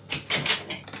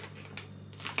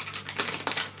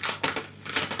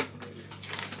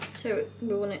 So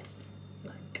we want it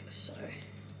like so.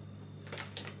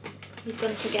 He's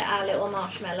going to get our little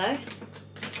marshmallow.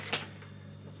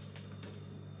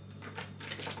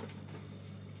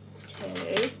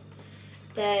 Two.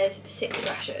 There's 6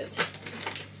 rashers.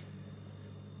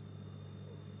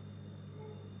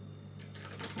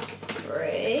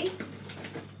 3.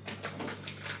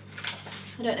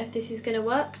 I don't know if this is going to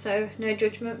work, so no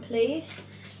judgment please,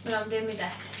 but I'm doing my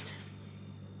best.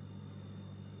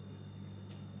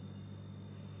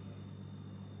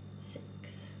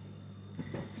 6.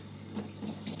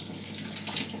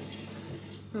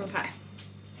 Okay.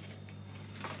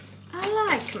 I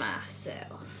like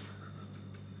myself.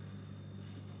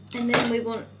 And then we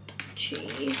want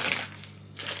cheese.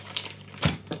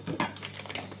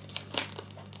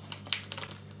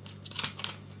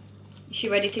 Is she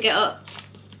ready to get up?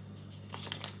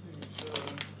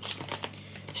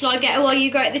 Shall I get her while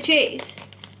you grate the cheese?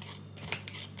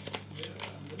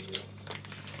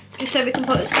 Just so we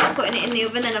can start putting it in the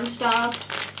oven, then I'm starved.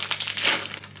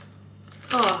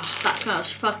 Oh, that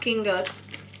smells fucking good.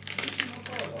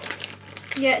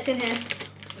 Yeah, it's in here.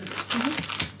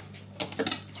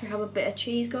 Should we have a bit of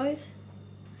cheese, guys?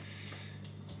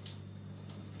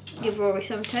 Give Rory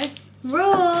some too.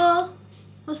 Raw!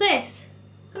 What's this?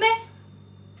 Come here.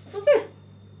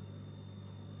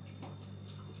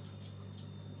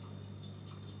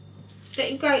 Get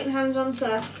your grating hands on,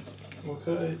 sir.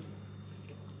 Okay.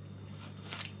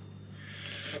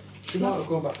 She might have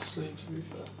gone back to sleep, to be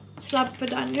fair. Slab for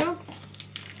Daniel.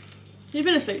 You've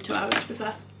been asleep 2 hours, to be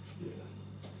fair.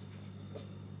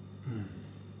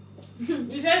 Yeah.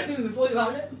 You said it before you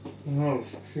had it. No,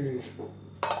 jeez.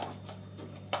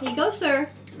 Here you go, sir.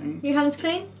 Thanks. Your hands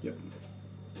clean? Yep.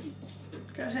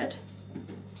 Go ahead.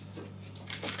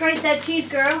 Great dead cheese,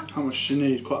 girl. How much do you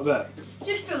need? Quite a bit.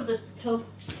 Just fill the tub.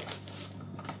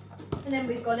 And then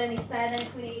we've got any spare then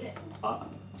if we need it.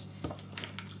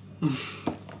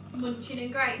 Munching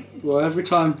and grating. Well, every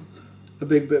time a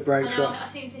big bit breaks up. I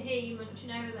seem to hear you munching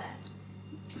over there.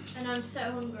 And I'm so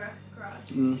hungry I could cry.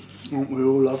 Aren't we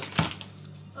all, love?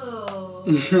 Oh.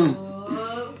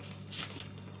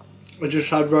 I just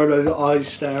had Rolo's eyes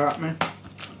stare at me.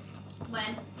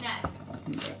 When? Now?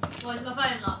 Okay. Why is my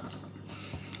phone locked?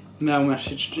 Mel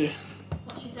messaged you.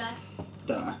 What'd she say?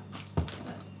 Don't know.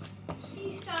 Are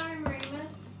you starring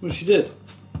rumours? Well, she did.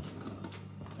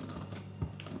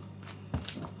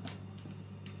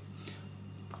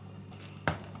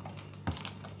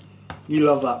 You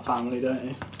love that family, don't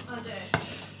you? I do.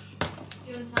 Do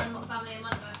you understand what family I'm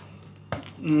on about?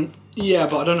 Yeah,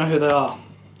 but I don't know who they are.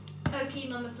 Okie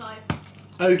Mama 5.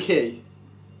 Okie.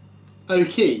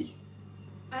 Okie.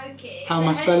 Okay. How am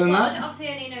I spelling that? Obviously,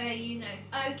 I only know how you use those.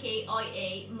 Okie,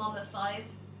 I-E, Mama 5.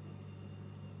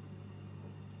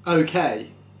 Okay.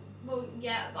 Well,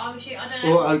 yeah, I'm sure. I don't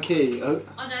know. Or Okie. I don't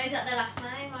know. Is that their last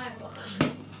name? I don't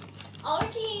know.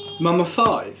 Okie. Mama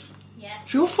 5. Yeah.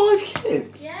 So you're 5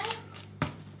 kids. Yeah.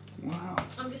 Wow.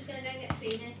 I'm just gonna go and get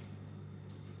feeding.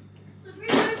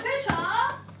 Sabrina Peter,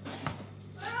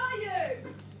 where are you?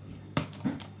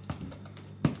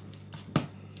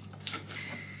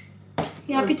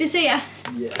 You happy to see ya?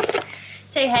 Yeah.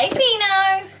 Say hey,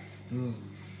 Pino.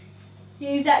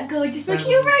 Who's that gorgeous? Look at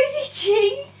your rosy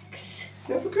cheeks.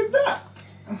 You have a good nap.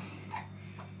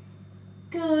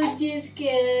 Gorgeous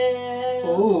girl.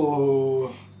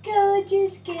 Oh.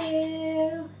 Gorgeous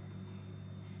girl.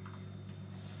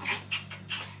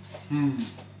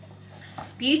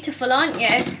 Beautiful, aren't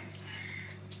you?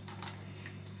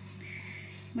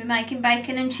 We're making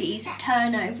bacon and cheese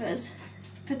turnovers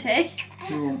for tea.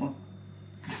 You want one?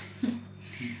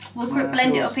 We'll Can I have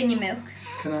blend it yours? up in your milk.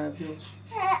 Can I have yours?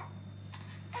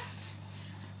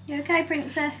 You okay,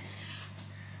 princess?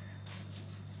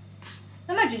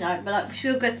 Imagine that, but like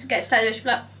she'll go to get started, she'll be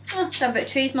like, oh, just have a bit of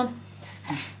cheese, mum.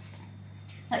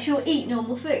 Like she'll eat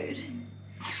normal food,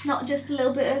 not just a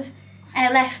little bit of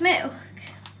LF milk.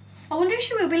 I wonder if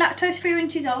she will be lactose free when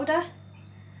she's older.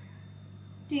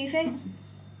 Do you think?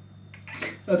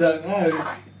 I don't know.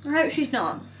 I hope she's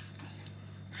not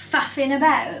faffing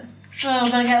about. Oh,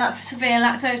 I'm gonna get that for severe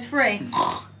lactose free.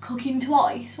 Cooking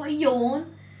twice. What a yawn.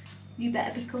 You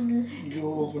better become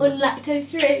unlactose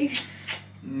free.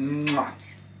 Mwah.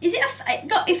 Is it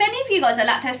if any of you guys are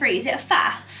lactose free, is it a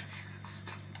faff?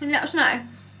 Can you let us know?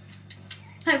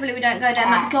 Hopefully we don't go down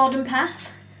that garden path.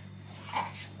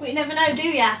 But you never know, do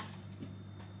ya?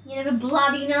 You never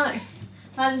bloody know.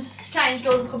 Dan's changed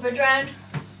all the cupboard round.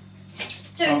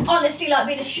 So it's honestly like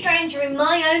being a stranger in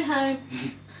my own home.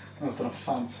 I've done a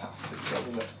fantastic job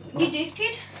of it. You did,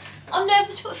 kid. I'm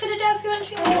nervous to put Philadelphia on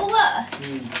your little work.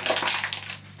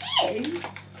 You?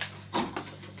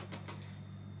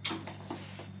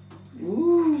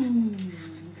 Ooh,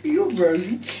 look at your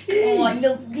rosy cheeks. Oh, I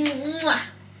love you. Mwah.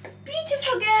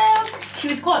 Beautiful girl. She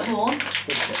was quite warm.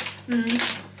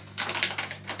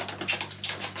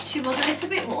 She was a little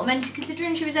bit warm, and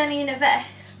considering she was only in a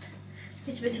vest, a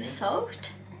little bit of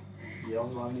salt. Yeah,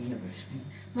 I'm only in a vest.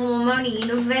 I'm only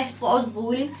in a vest, but I was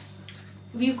boiling.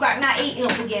 Have you cracked that eating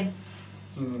up again?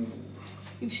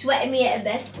 You've sweated me out of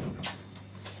bed.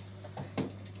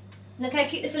 Look how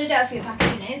cute the Philadelphia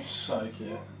packaging is. So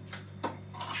cute.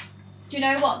 Do you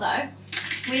know what though?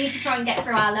 We need to try and get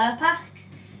through our lure pack.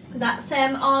 Because that's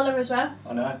Arla as well.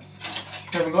 I know.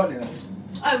 You haven't got any of those?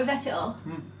 Oh, we've ate it all.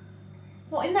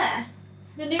 What in there?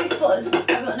 The news buzz. I've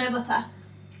got no butter.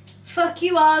 Fuck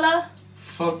you, Arla.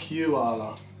 Fuck you,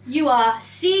 Arla. You are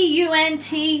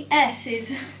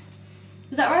C-U-N-T-S's. Is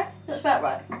that right? That's about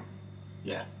right.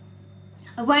 Yeah.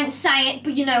 I won't say it,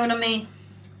 but you know what I mean.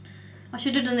 I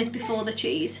should have done this before the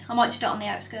cheese. I might just do it on the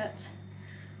outskirts.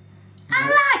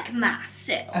 I like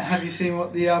myself. Have you seen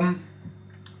what the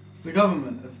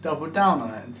government have doubled down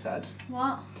on it and said?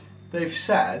 What? They've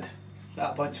said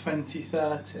that by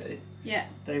 2030, Yeah.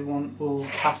 they want all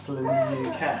cattle in the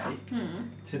UK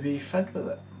to be fed with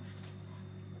it.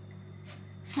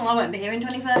 Well, I won't be here in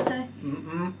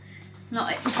 2030.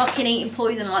 Not fucking eating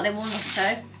poison like they want us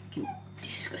to.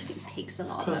 Disgusting pigs, the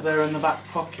lot of Because them. they're in the back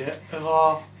pocket of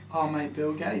our our mate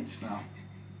Bill Gates now.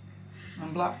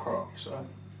 And BlackRock, so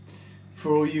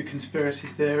for all you conspiracy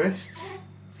theorists.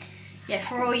 Yeah,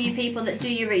 for all you people that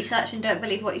do your research and don't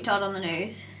believe what you're told on the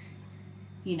news,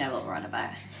 you know what we're on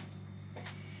about.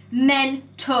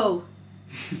 Mental.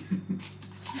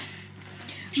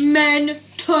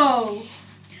 Mental.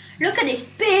 Look at this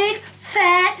big,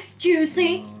 fat,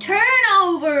 juicy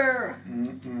turnover.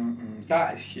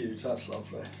 That is huge, that's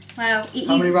lovely. Well,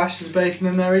 how many rashers of bacon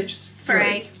in there each?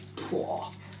 3.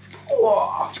 Pwah.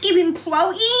 Just give him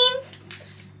protein.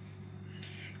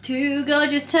 2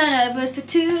 gorgeous turnovers for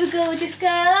 2 gorgeous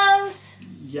girls.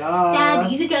 Yes.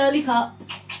 Daddy's a girly pop.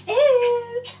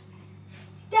 Ooh.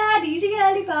 Daddy's a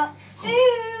girly pop.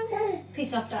 Ooh.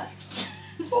 Peace off, Dad.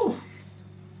 Oh.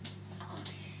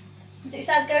 Was it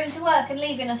sad going to work and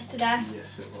leaving us today?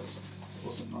 Yes, it was. It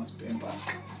wasn't nice being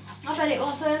back. I bet it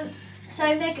wasn't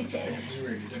so negative. It was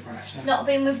really depressing. Not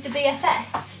being with the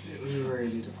BFFs. It was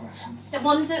really depressing. The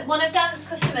ones that one of Dan's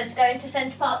customers going to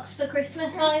Centre Parks for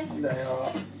Christmas, guys. They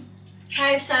are.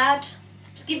 How sad.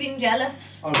 I was giving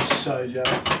jealous. I was so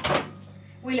jealous.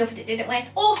 We loved it, didn't we?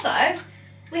 Also,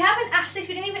 we haven't asked this,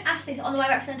 we didn't even ask this on the way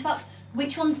back to Centre Parks.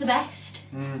 Which one's the best?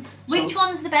 Which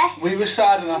one's the best? We were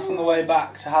sad enough on the way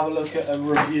back to have a look at a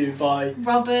review by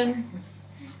Robin,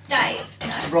 Dave,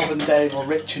 no. Robin Dave or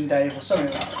Rich and Dave or something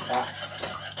like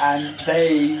that. And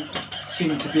they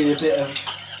seem to be a bit of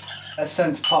a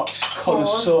Centre Parks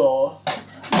connoisseur.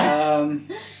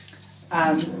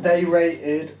 And they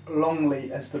rated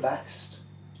Longley as the best.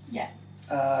 Yeah.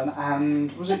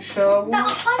 And was it Sherwood? That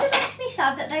kind of makes me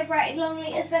sad that they've rated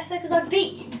Longley as best because I've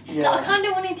been. Yeah. Like, I kind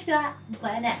of wanted to be like,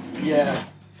 where next? Yeah.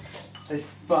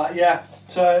 But yeah,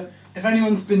 so if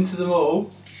anyone's been to them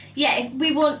all. Yeah,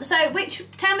 we want. So,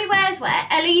 tell me where's where?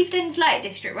 Ellevedon's Lake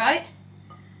District, right?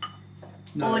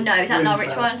 No, or no, is that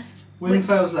Norwich one?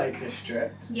 Winfell's Lake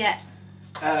District. Yeah.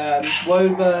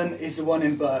 Woburn is the one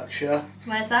in Berkshire.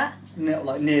 Where's that?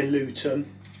 Near Luton.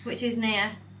 Which is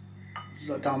near?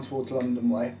 Like down towards London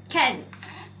way. Kent?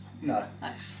 No.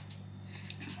 Oh.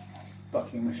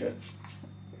 Buckinghamshire.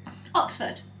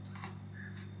 Oxford?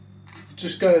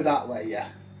 Just go that way, yeah.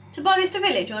 To Boggester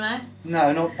Village or no?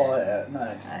 No, not by it,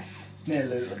 no. Oh. It's near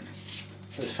Luton.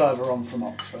 So it's further on from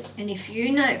Oxford. And if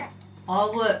you know, I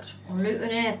worked on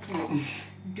Luton Airport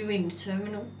doing the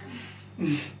terminal.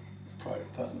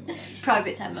 Private terminal.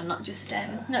 Private terminal, not just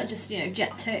you know,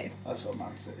 Jet 2. That's what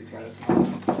Man City players.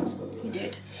 You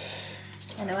did.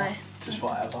 Anyway. Just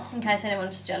whatever. In case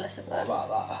anyone's jealous of that. What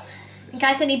about that? In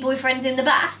case any boyfriends in the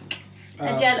back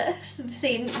are jealous of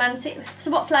seeing Man City.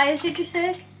 So what players did you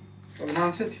see? Well, the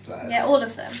Man City players? Yeah, all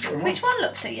of them. Mm-hmm. Which one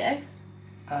looked at you?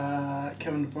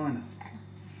 Kevin De Bruyne.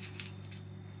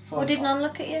 Or did none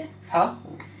look at you? Huh?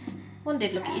 One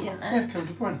did look at you, didn't they? Yeah, Kevin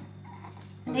De Bruyne.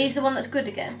 He's the one that's good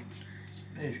again.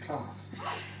 He's class.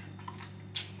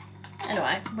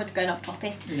 Anyway, we're going off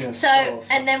topic. Yeah, so,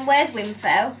 and then where's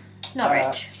Winfell?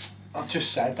 Norwich. I've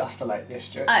just said that's the Lake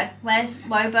District. Oh, where's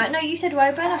Woburn? No, you said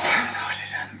Woburn. No, I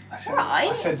didn't. Right.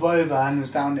 I said Woburn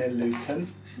was down near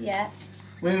Luton. Yeah.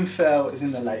 Winfell is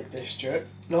in the Lake District.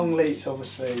 Longleat's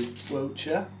obviously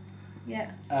Wiltshire.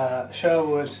 Yeah.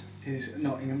 Sherwood is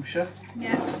Nottinghamshire.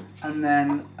 Yeah. And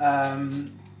then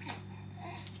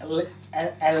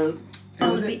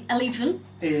Ellevedon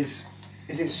is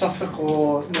it Suffolk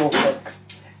or Norfolk?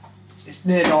 It's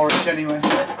near Norwich anyway.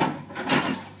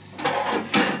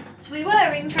 So we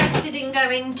were interested in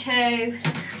going to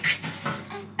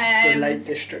the Lake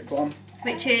District one,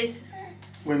 which is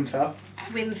Winfell.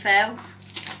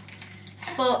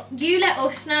 But you let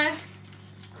us know.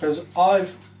 Because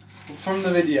from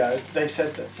the video, they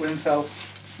said that Winfell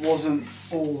wasn't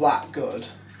all that good.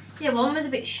 Yeah, one was a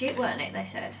bit shit, weren't it, they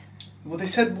said? Well, they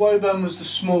said Woburn was the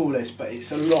smallest, but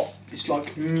it's it's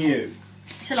like new.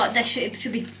 So like it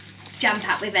should be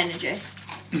jam-packed with energy.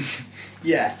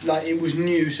 Yeah, like it was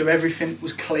new, so everything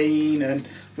was clean, and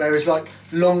whereas like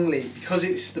Longley, because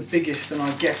it's the biggest, and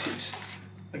I guess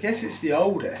it's the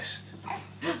oldest.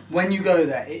 When you go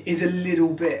there, it is a little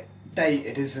bit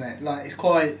dated, isn't it? Like it's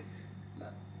quite.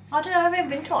 I don't know, I've never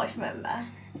been twice, remember?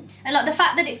 And like the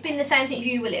fact that it's been the same since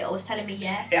you were little was telling me,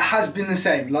 yeah. It has been the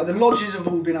same. Like the lodges have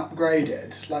all been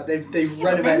upgraded. Like they've yeah,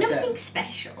 renovated. But they're nothing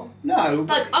special. No.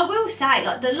 Like I will say,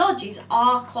 like the lodges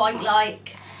are quite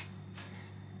like.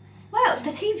 Well, the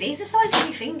TV's the size of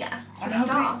your finger. I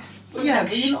know, but yeah,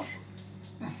 but you're not.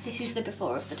 This is the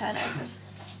before of the turnovers.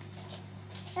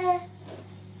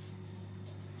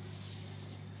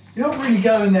 You're not really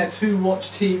going there to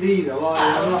watch TV though, are you?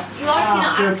 I'm like, you are if you're not I'm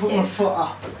active. gonna put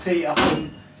my feet up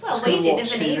and. Well, we did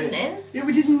of an evening. Yeah,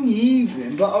 we did in the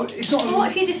evening, but it's not. Well, what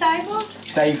if you're disabled?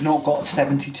 They've not got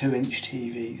 72-inch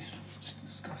TVs. It's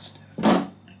disgusting.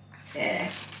 Yeah.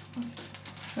 You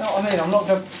know what I mean? I'm not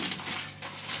going to...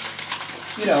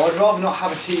 You know, I'd rather not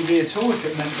have a TV at all if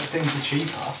it meant that things were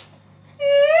cheaper.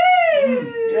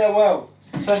 Yeah, well,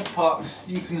 Centre Parks,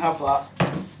 you can have that.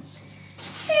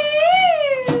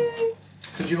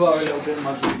 Because you are a little bit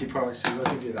muggy with your prices, I'll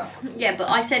give you that. Yeah, but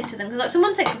I said to them, because like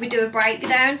someone said, could we do a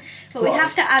breakdown? But we'd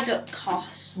have to add up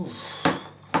costs.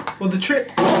 Well, the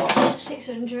trip cost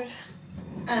 600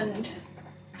 and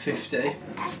 50.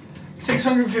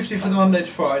 650 for the Monday to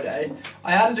Friday.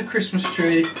 I added a Christmas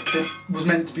tree that was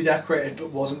meant to be decorated but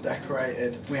wasn't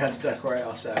decorated. We had to decorate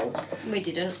ourselves. we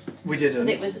didn't. We didn't.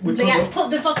 It was. We But you had to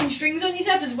put the fucking strings on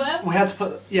yourself as well. We had to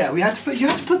put. Yeah, we had to put. You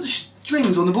had to put the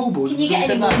strings on the baubles. Can you get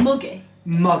any more muggy?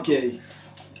 Muggy.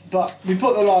 But we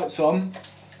put the lights on.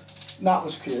 That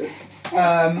was cute.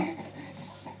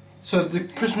 So the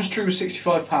Christmas tree was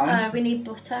 £65. We need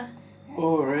butter.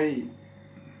 Alright.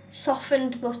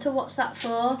 Softened butter. What's that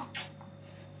for?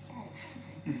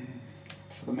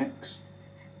 For the mix.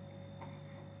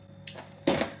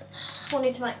 I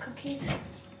need to make cookies.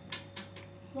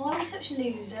 Why are we such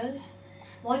losers?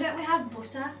 Why don't we have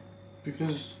butter?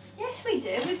 Because. Yes, we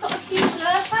do. We've got a huge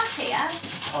loaf back here.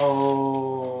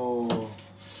 Oh.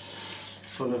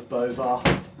 Full of bova.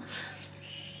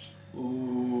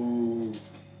 Ooh.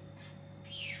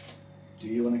 Do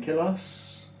you want to kill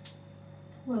us?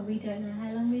 Well, we don't know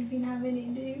how long we've been having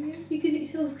it, do we? Because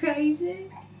it's all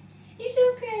crazy. It's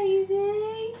all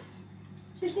crazy.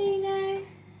 Selena.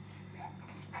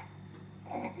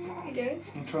 What are you doing?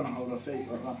 I'm trying to hold her feet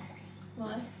like that.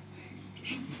 Why?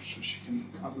 Just so she can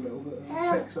have a little bit of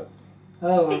a fix up.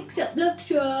 Oh. Fix up, look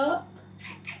sharp.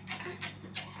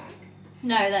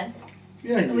 No, then.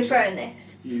 Yeah, Are we throwing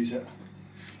this? Use it.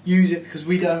 Use it because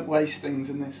we don't waste things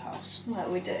in this house.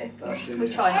 Well, we do, but We do, we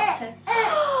yeah. try not to.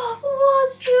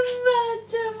 What's the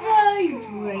matter,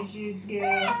 my precious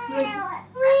girl?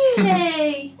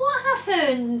 Really? What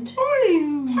happened?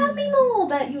 Tell me more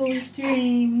about your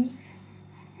dreams.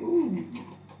 Ooh.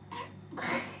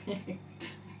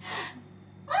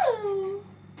 Oh.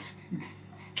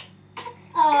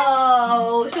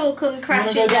 Oh, it's all come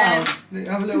crashing down.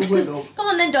 Have a little wiggle. Come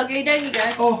on then, doggy, down you go.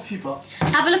 Off you pop.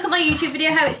 Have a look at my YouTube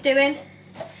video, how it's doing.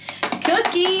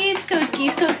 Cookies,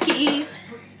 cookies, cookies.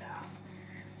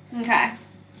 Okay.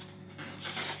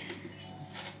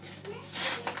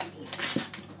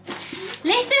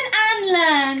 Listen and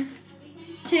learn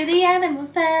to the animal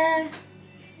fair.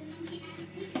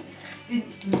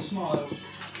 Instant smile.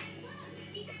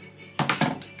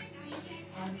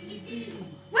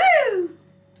 Woo!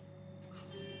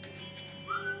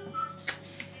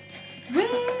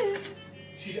 Woo!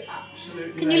 She's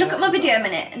absolutely. Can you look at my video a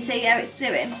minute and see how it's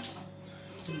doing?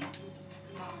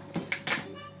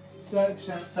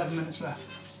 30%, 7 minutes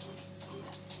left.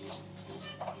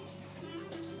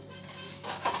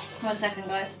 1 second,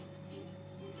 guys.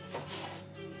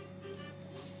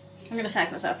 I'm going to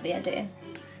save myself for the editing.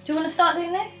 Do you want to start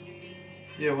doing this?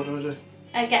 Yeah, what do I do?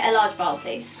 Get a large bowl,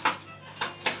 please.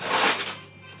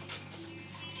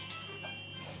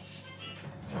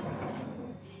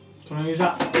 Can I use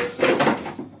that?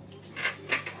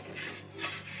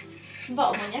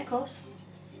 Bottom one, yeah, of course.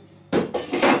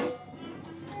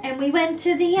 And we went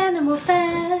to the animal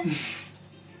fair.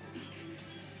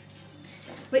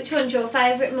 Which one's your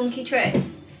favourite monkey trick?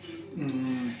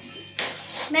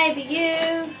 Maybe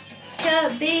you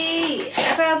could be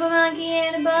a purple monkey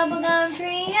in a bubblegum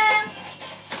tree. Yeah.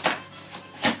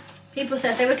 People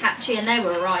said they were catchy and they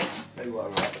were right. They were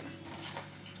right.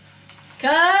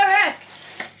 Correct!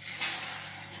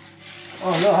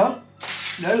 Oh, look.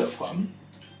 They look fun.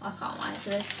 I can't wait for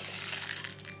this.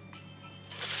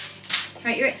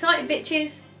 Right, you excited,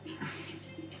 bitches?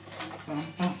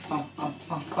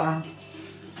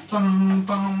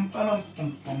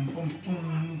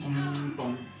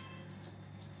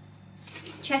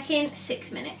 Check in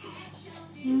 6 minutes.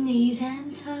 Knees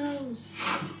and toes.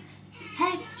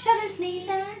 Head, shoulders, knees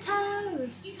and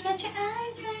toes. Get your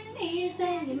eyes and ears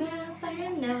and your mouth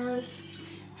and nose.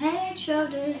 Head,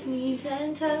 shoulders, knees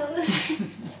and toes.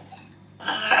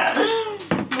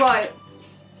 Right.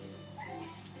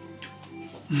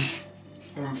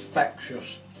 They're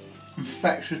infectious.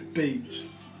 Infectious beats.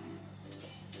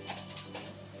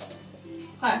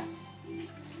 Okay.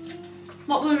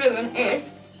 What we're doing is,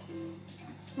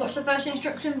 what's the first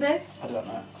instruction be? I don't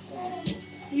know.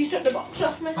 You took the box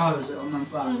off me. Oh, is it on the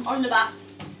back? On the back.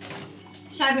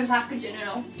 Saving packaging and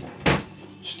all.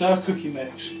 Stir cookie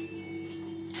mix.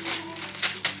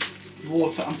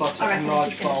 Water and butter I in reckon large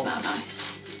this is going to bowl. smell nice.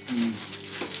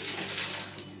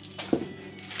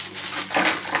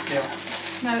 Yeah.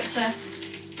 No, it's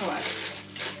alright.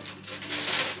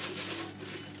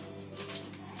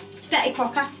 It's Betty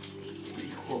Crocker.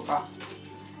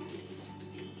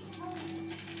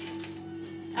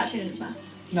 Actually, doesn't smell.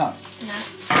 No. No.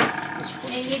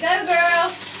 In you go,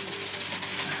 girl.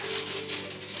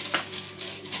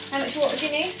 How much water do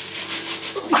you need?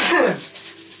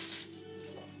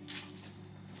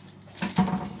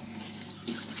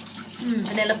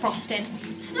 Vanilla frosting.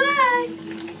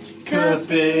 Snake! Could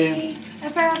be. A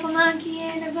purple monkey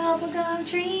in a bubblegum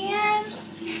tree and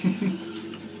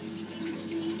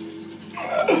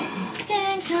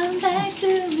then come back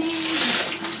to me.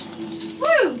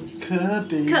 Woo! Could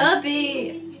be. Could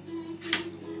be.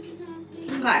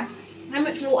 Okay. How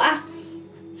much water?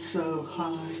 So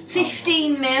high.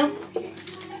 15 ml.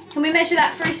 Can we measure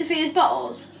that through Sophia's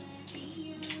bottles?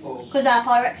 Oh. Because our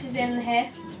Pyrex is in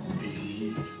here.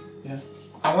 Yeah.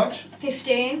 How much?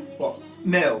 15. What?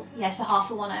 Mil? Yeah, so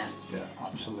half of 1 ounce. Yeah,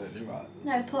 absolutely right.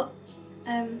 No, put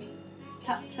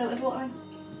tap filtered water in.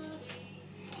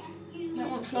 I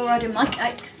don't want fluoride in my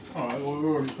cakes. Alright, well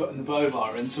we're already putting the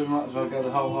bobar in, so we might as well go the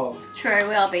whole hog. True,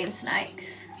 we are being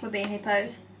snakes. We're being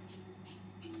hippos.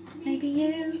 Maybe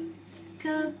you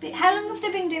could be. How long have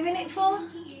they been doing it for?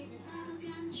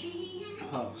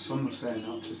 Oh, some were saying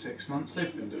up to 6 months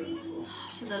they've been doing it for.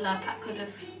 So the low pack could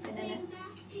have been in it.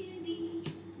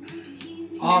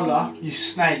 Arla, you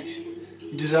snakes.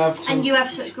 You deserve to. And you have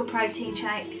such good protein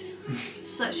shakes.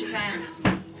 Such a shame.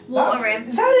 Water in.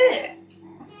 Is that it?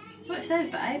 That's what it says,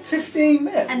 babe. 15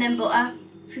 mil? And then butter.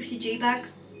 50G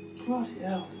bags. Bloody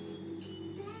hell.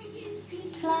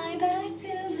 Fly back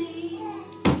to me.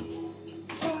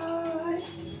 Bye.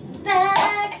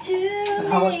 Back to And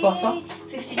how much butter?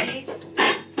 50 G's. I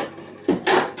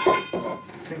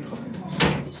think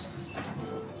that's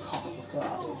oh, look at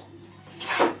that.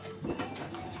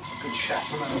 Good chef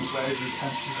knows where his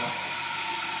intentions are.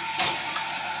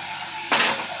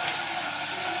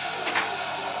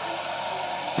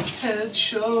 Head,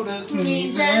 shoulders,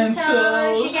 knees and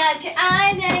toes. You got your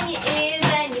eyes and your ears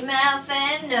and your mouth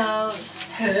and nose.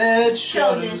 Head,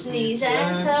 Shoulders, knees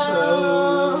and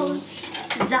toes.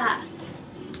 That.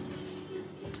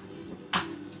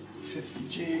 50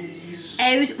 G's.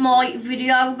 How's my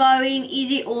video going?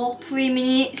 Is it all 3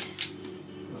 minutes?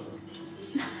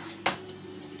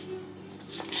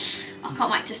 I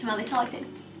can't wait to smell the typing.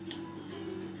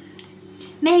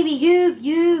 Maybe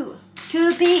you.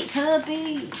 Could be. So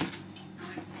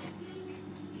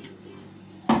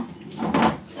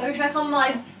check on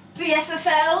my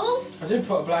BFFLs. I did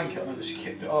put a blanket on it, but she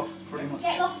kicked it off pretty much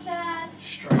Get lost, Dad.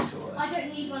 straight away. I don't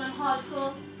need one, I'm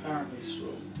hardcore. Apparently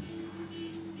so.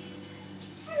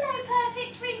 Hello,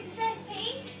 perfect Princess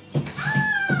Peach.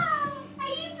 Ah! Are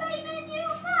you playing on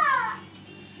your back?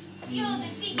 You're the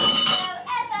biggest girl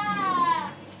ever.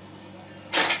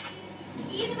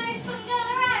 Are you the most fun girl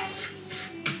around?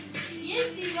 Yes,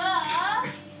 you are. Are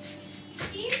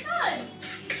you fun?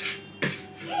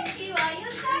 Yes, you are.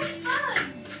 You're so fun.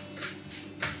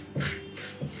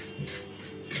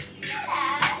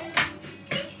 Hello.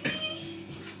 Koosh, koosh.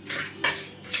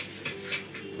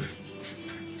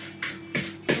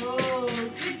 Oh,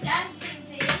 good dancing,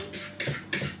 Pete.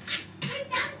 Good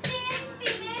dancing,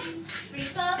 Pete. 3,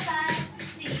 4, 5.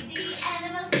 See the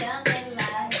animals come in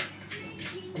life.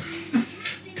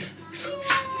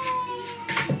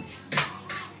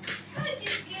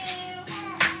 Gorgeous girl.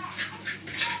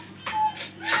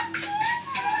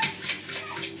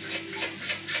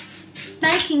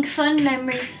 Making fun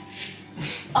memories.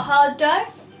 A hard dough.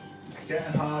 It's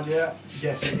getting hard, yeah.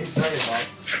 Yes, it is very hard.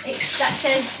 That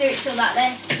says do it till that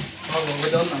then. Oh, well,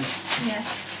 we're done then. Yeah.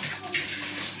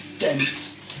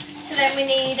 Dense. So then we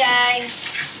need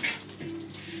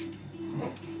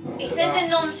it says a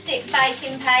non-stick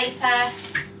baking paper.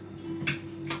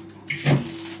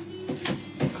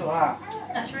 Look at that.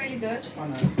 That's really good. I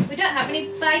know. We don't have any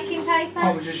baking paper.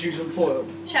 Can't we just use some foil?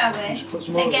 Shall we? Just put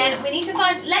some oil Again, on. we need to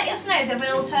find. Let us know if we have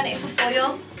an alternative for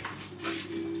foil.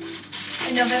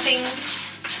 Another thing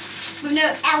with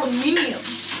no aluminium.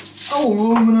 Oh,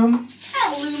 aluminum.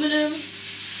 Aluminium.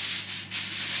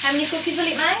 How many cookies will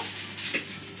it make?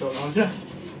 Don't know, Jeff.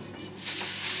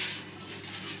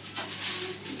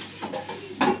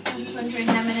 I'm just wondering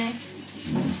how many.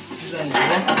 There's only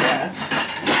one there.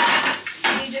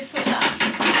 You just push that.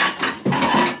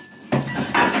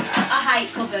 I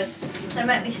hate cupboards. They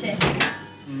make me sick.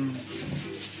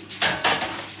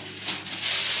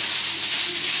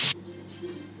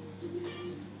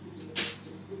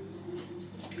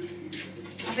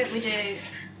 I think we do.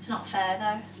 It's not fair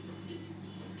though.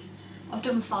 I've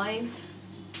done 5.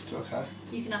 It's okay.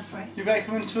 You can have 3. You bake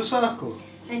them into a circle?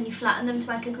 Then you flatten them to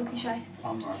make a cookie shape.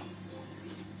 I'm right.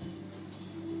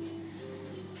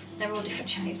 They're all different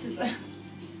shapes as well.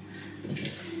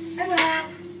 Oh well.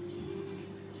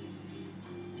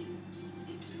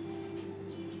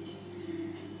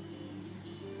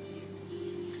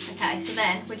 Okay, so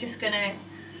then we're just gonna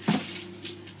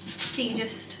see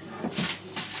just.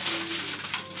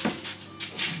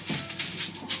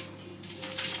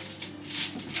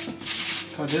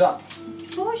 Can I do that?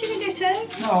 What should we do too?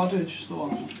 No, I'll do just the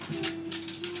one.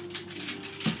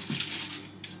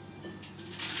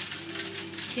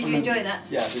 Did you enjoy that?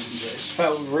 Yeah, I did enjoy it. It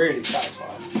felt really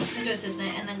satisfying. It does, doesn't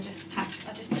it? And then just pat.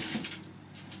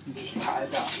 You just pat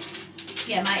it down.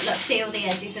 Yeah, mate. Look, seal the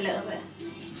edges a little bit.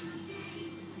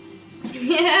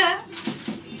 Yeah.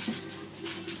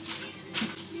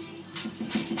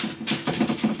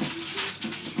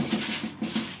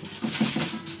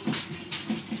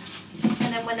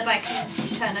 And then when the bacon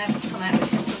turnovers come out, we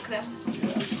can cook them.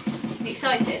 Yeah. You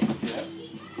excited?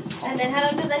 Yeah. And then how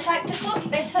long do they take to cook?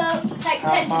 They take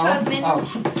 10 to 12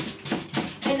 minutes. Oh.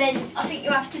 And then I think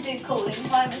you have to do cooling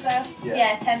time as well.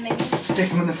 Yeah. 10 minutes. Stick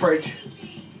them in the fridge.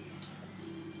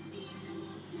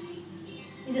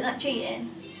 Isn't that cheating?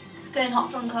 It's going hot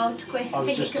from cold to quick. I I was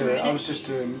think just you can ruin doing. I it. was just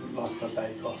doing like a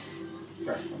Bake Off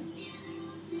reference.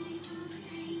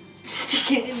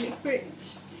 Stick it in the fridge.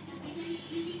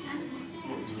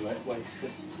 It was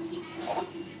wasted.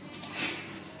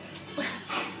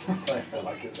 I feel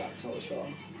like it's that sort of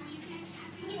song.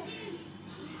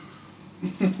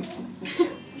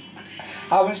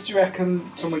 How much do you reckon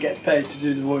someone gets paid to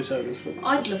do the voiceovers for this?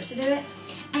 I'd love to do it.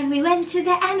 And we went to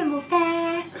the animal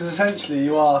fair. Because essentially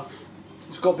you've got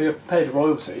to be paid a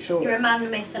royalty, surely. You're a man, the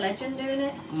myth, the legend doing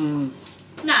it. Mm.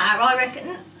 Nah, I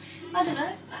reckon. I don't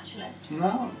know, actually.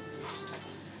 No.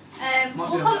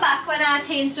 We'll come back when our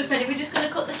tea and stuff ready. We're just going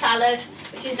to cook the salad,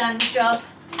 which is Dan's job.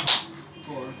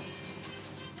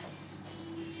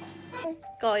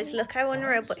 Guys, look how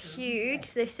unreal but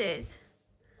huge this is.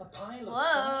 A pile of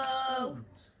Whoa!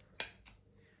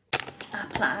 Our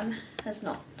plan has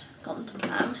not gone to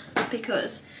plan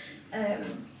because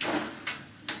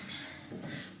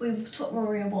we took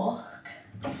Rory a walk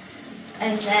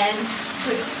and then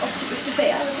we obviously with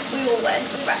Sophia we all went,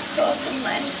 we wrapped up and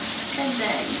went and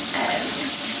then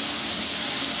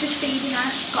just feeding her,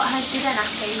 got her, did her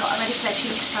nappy, got her ready for bed,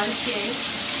 she looked so cute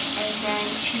and then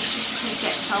she just couldn't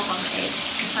get so vomited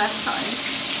the first time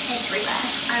everywhere.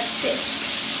 I had to sit.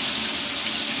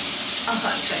 I'm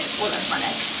sorry, I'm showing all over my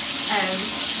legs.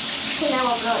 So now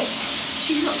I'm like,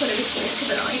 she's not going to be here for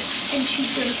the night, and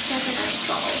she's done 7-8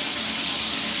 bottles.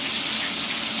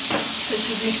 So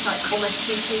she's missed like all my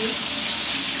activities.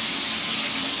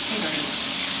 Anyway,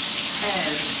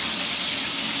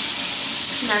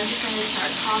 so now I'm just going to the shower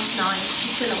at 9:30.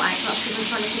 She's still awake, but people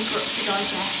are trying to pick her up to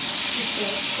digest, to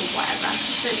sick, or whatever.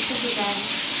 She's going to be then.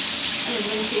 And then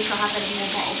we're going to see if she'll have any more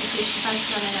bottle because she's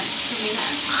basically on an empty tummy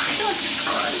now. I feel like I'm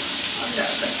crying. I'm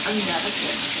nervous. I'm nervous to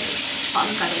see. But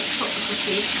I'm going to put the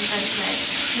cookies. I'm going to say,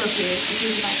 love you. If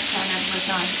you would like to turn over, was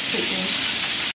nice. Sweet news.